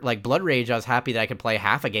 for like Blood Rage, I was happy that I could play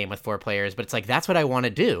half a game with 4 players, but it's like, that's what I want to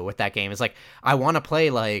do with that game. It's like, I want to play,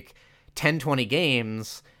 like, 10-20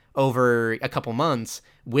 games over a couple months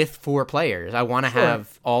with 4 players. I want to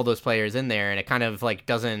have all those players in there, and it kind of, like,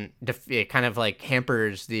 it kind of, like,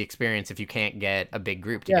 hampers the experience if you can't get a big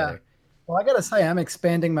group together. Yeah. Well, I gotta say, I'm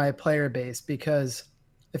expanding my player base, because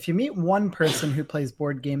if you meet one person who plays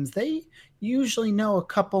board games, they usually know a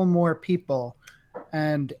couple more people,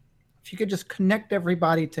 and if you could just connect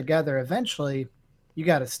everybody together, eventually you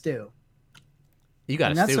got a stew. You got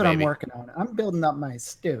and a stew, stew, that's what baby. I'm working on. I'm building up my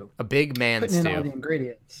stew. A big man putting stew. in all the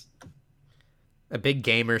ingredients. A big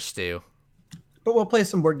gamer stew. But we'll play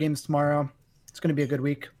some board games tomorrow. It's going to be a good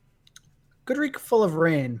week. Good week full of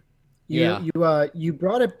rain. You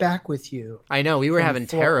brought it back with you. I know, we were having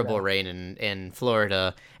Florida. terrible rain in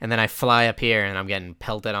Florida, and then I fly up here and I'm getting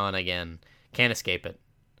pelted on again. Can't escape it.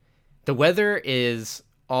 The weather is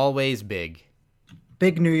always big.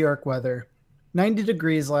 Big New York weather. 90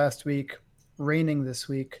 degrees last week. Raining this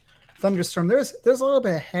week. Thunderstorm. There's a little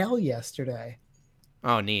bit of hail yesterday.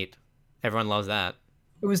 Oh, neat. Everyone loves that.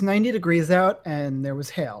 It was 90 degrees out and there was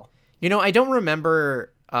hail. I don't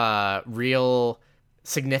remember real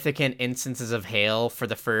significant instances of hail for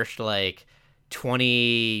the first, like,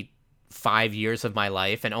 25 5 years of my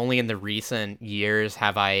life, and only in the recent years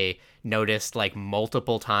have I noticed like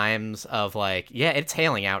multiple times of like, yeah, it's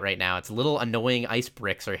hailing out right now. It's little annoying ice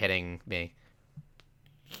bricks are hitting me.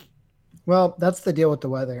 Well, that's the deal with the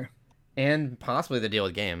weather. And possibly the deal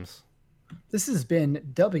with games. This has been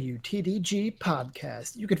WTDG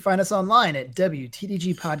Podcast. You can find us online at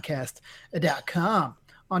WTDGpodcast.com,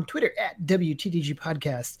 on Twitter at WTDG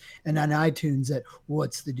Podcast, and on iTunes at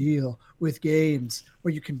What's the Deal with Games,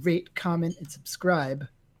 where you can rate, comment, and subscribe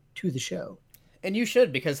to the show. And you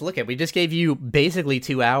should, because look, we just gave you basically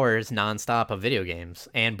 2 hours nonstop of video games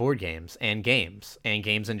and board games and games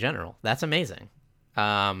in general. That's amazing.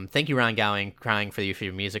 Thank you, Ron Gowing, crying for you for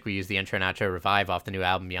your music. We use the intro and outro Revive off the new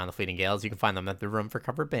album Beyond the Fleeting Gales. You can find them at the Room for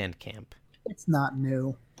Cover Bandcamp. It's not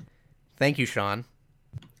new. Thank you, Sean.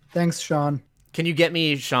 Thanks, Sean. Can you get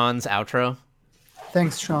me Sean's outro?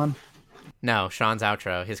 Thanks, Sean. No, Sean's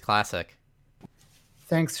outro, his classic.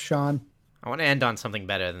 Thanks, Sean. I want to end on something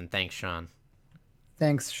better than thanks, Sean.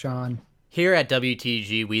 Thanks, Sean. Here at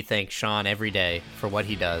WTG, we thank Sean every day for what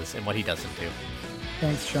he does and what he doesn't do.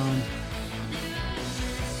 Thanks, Sean.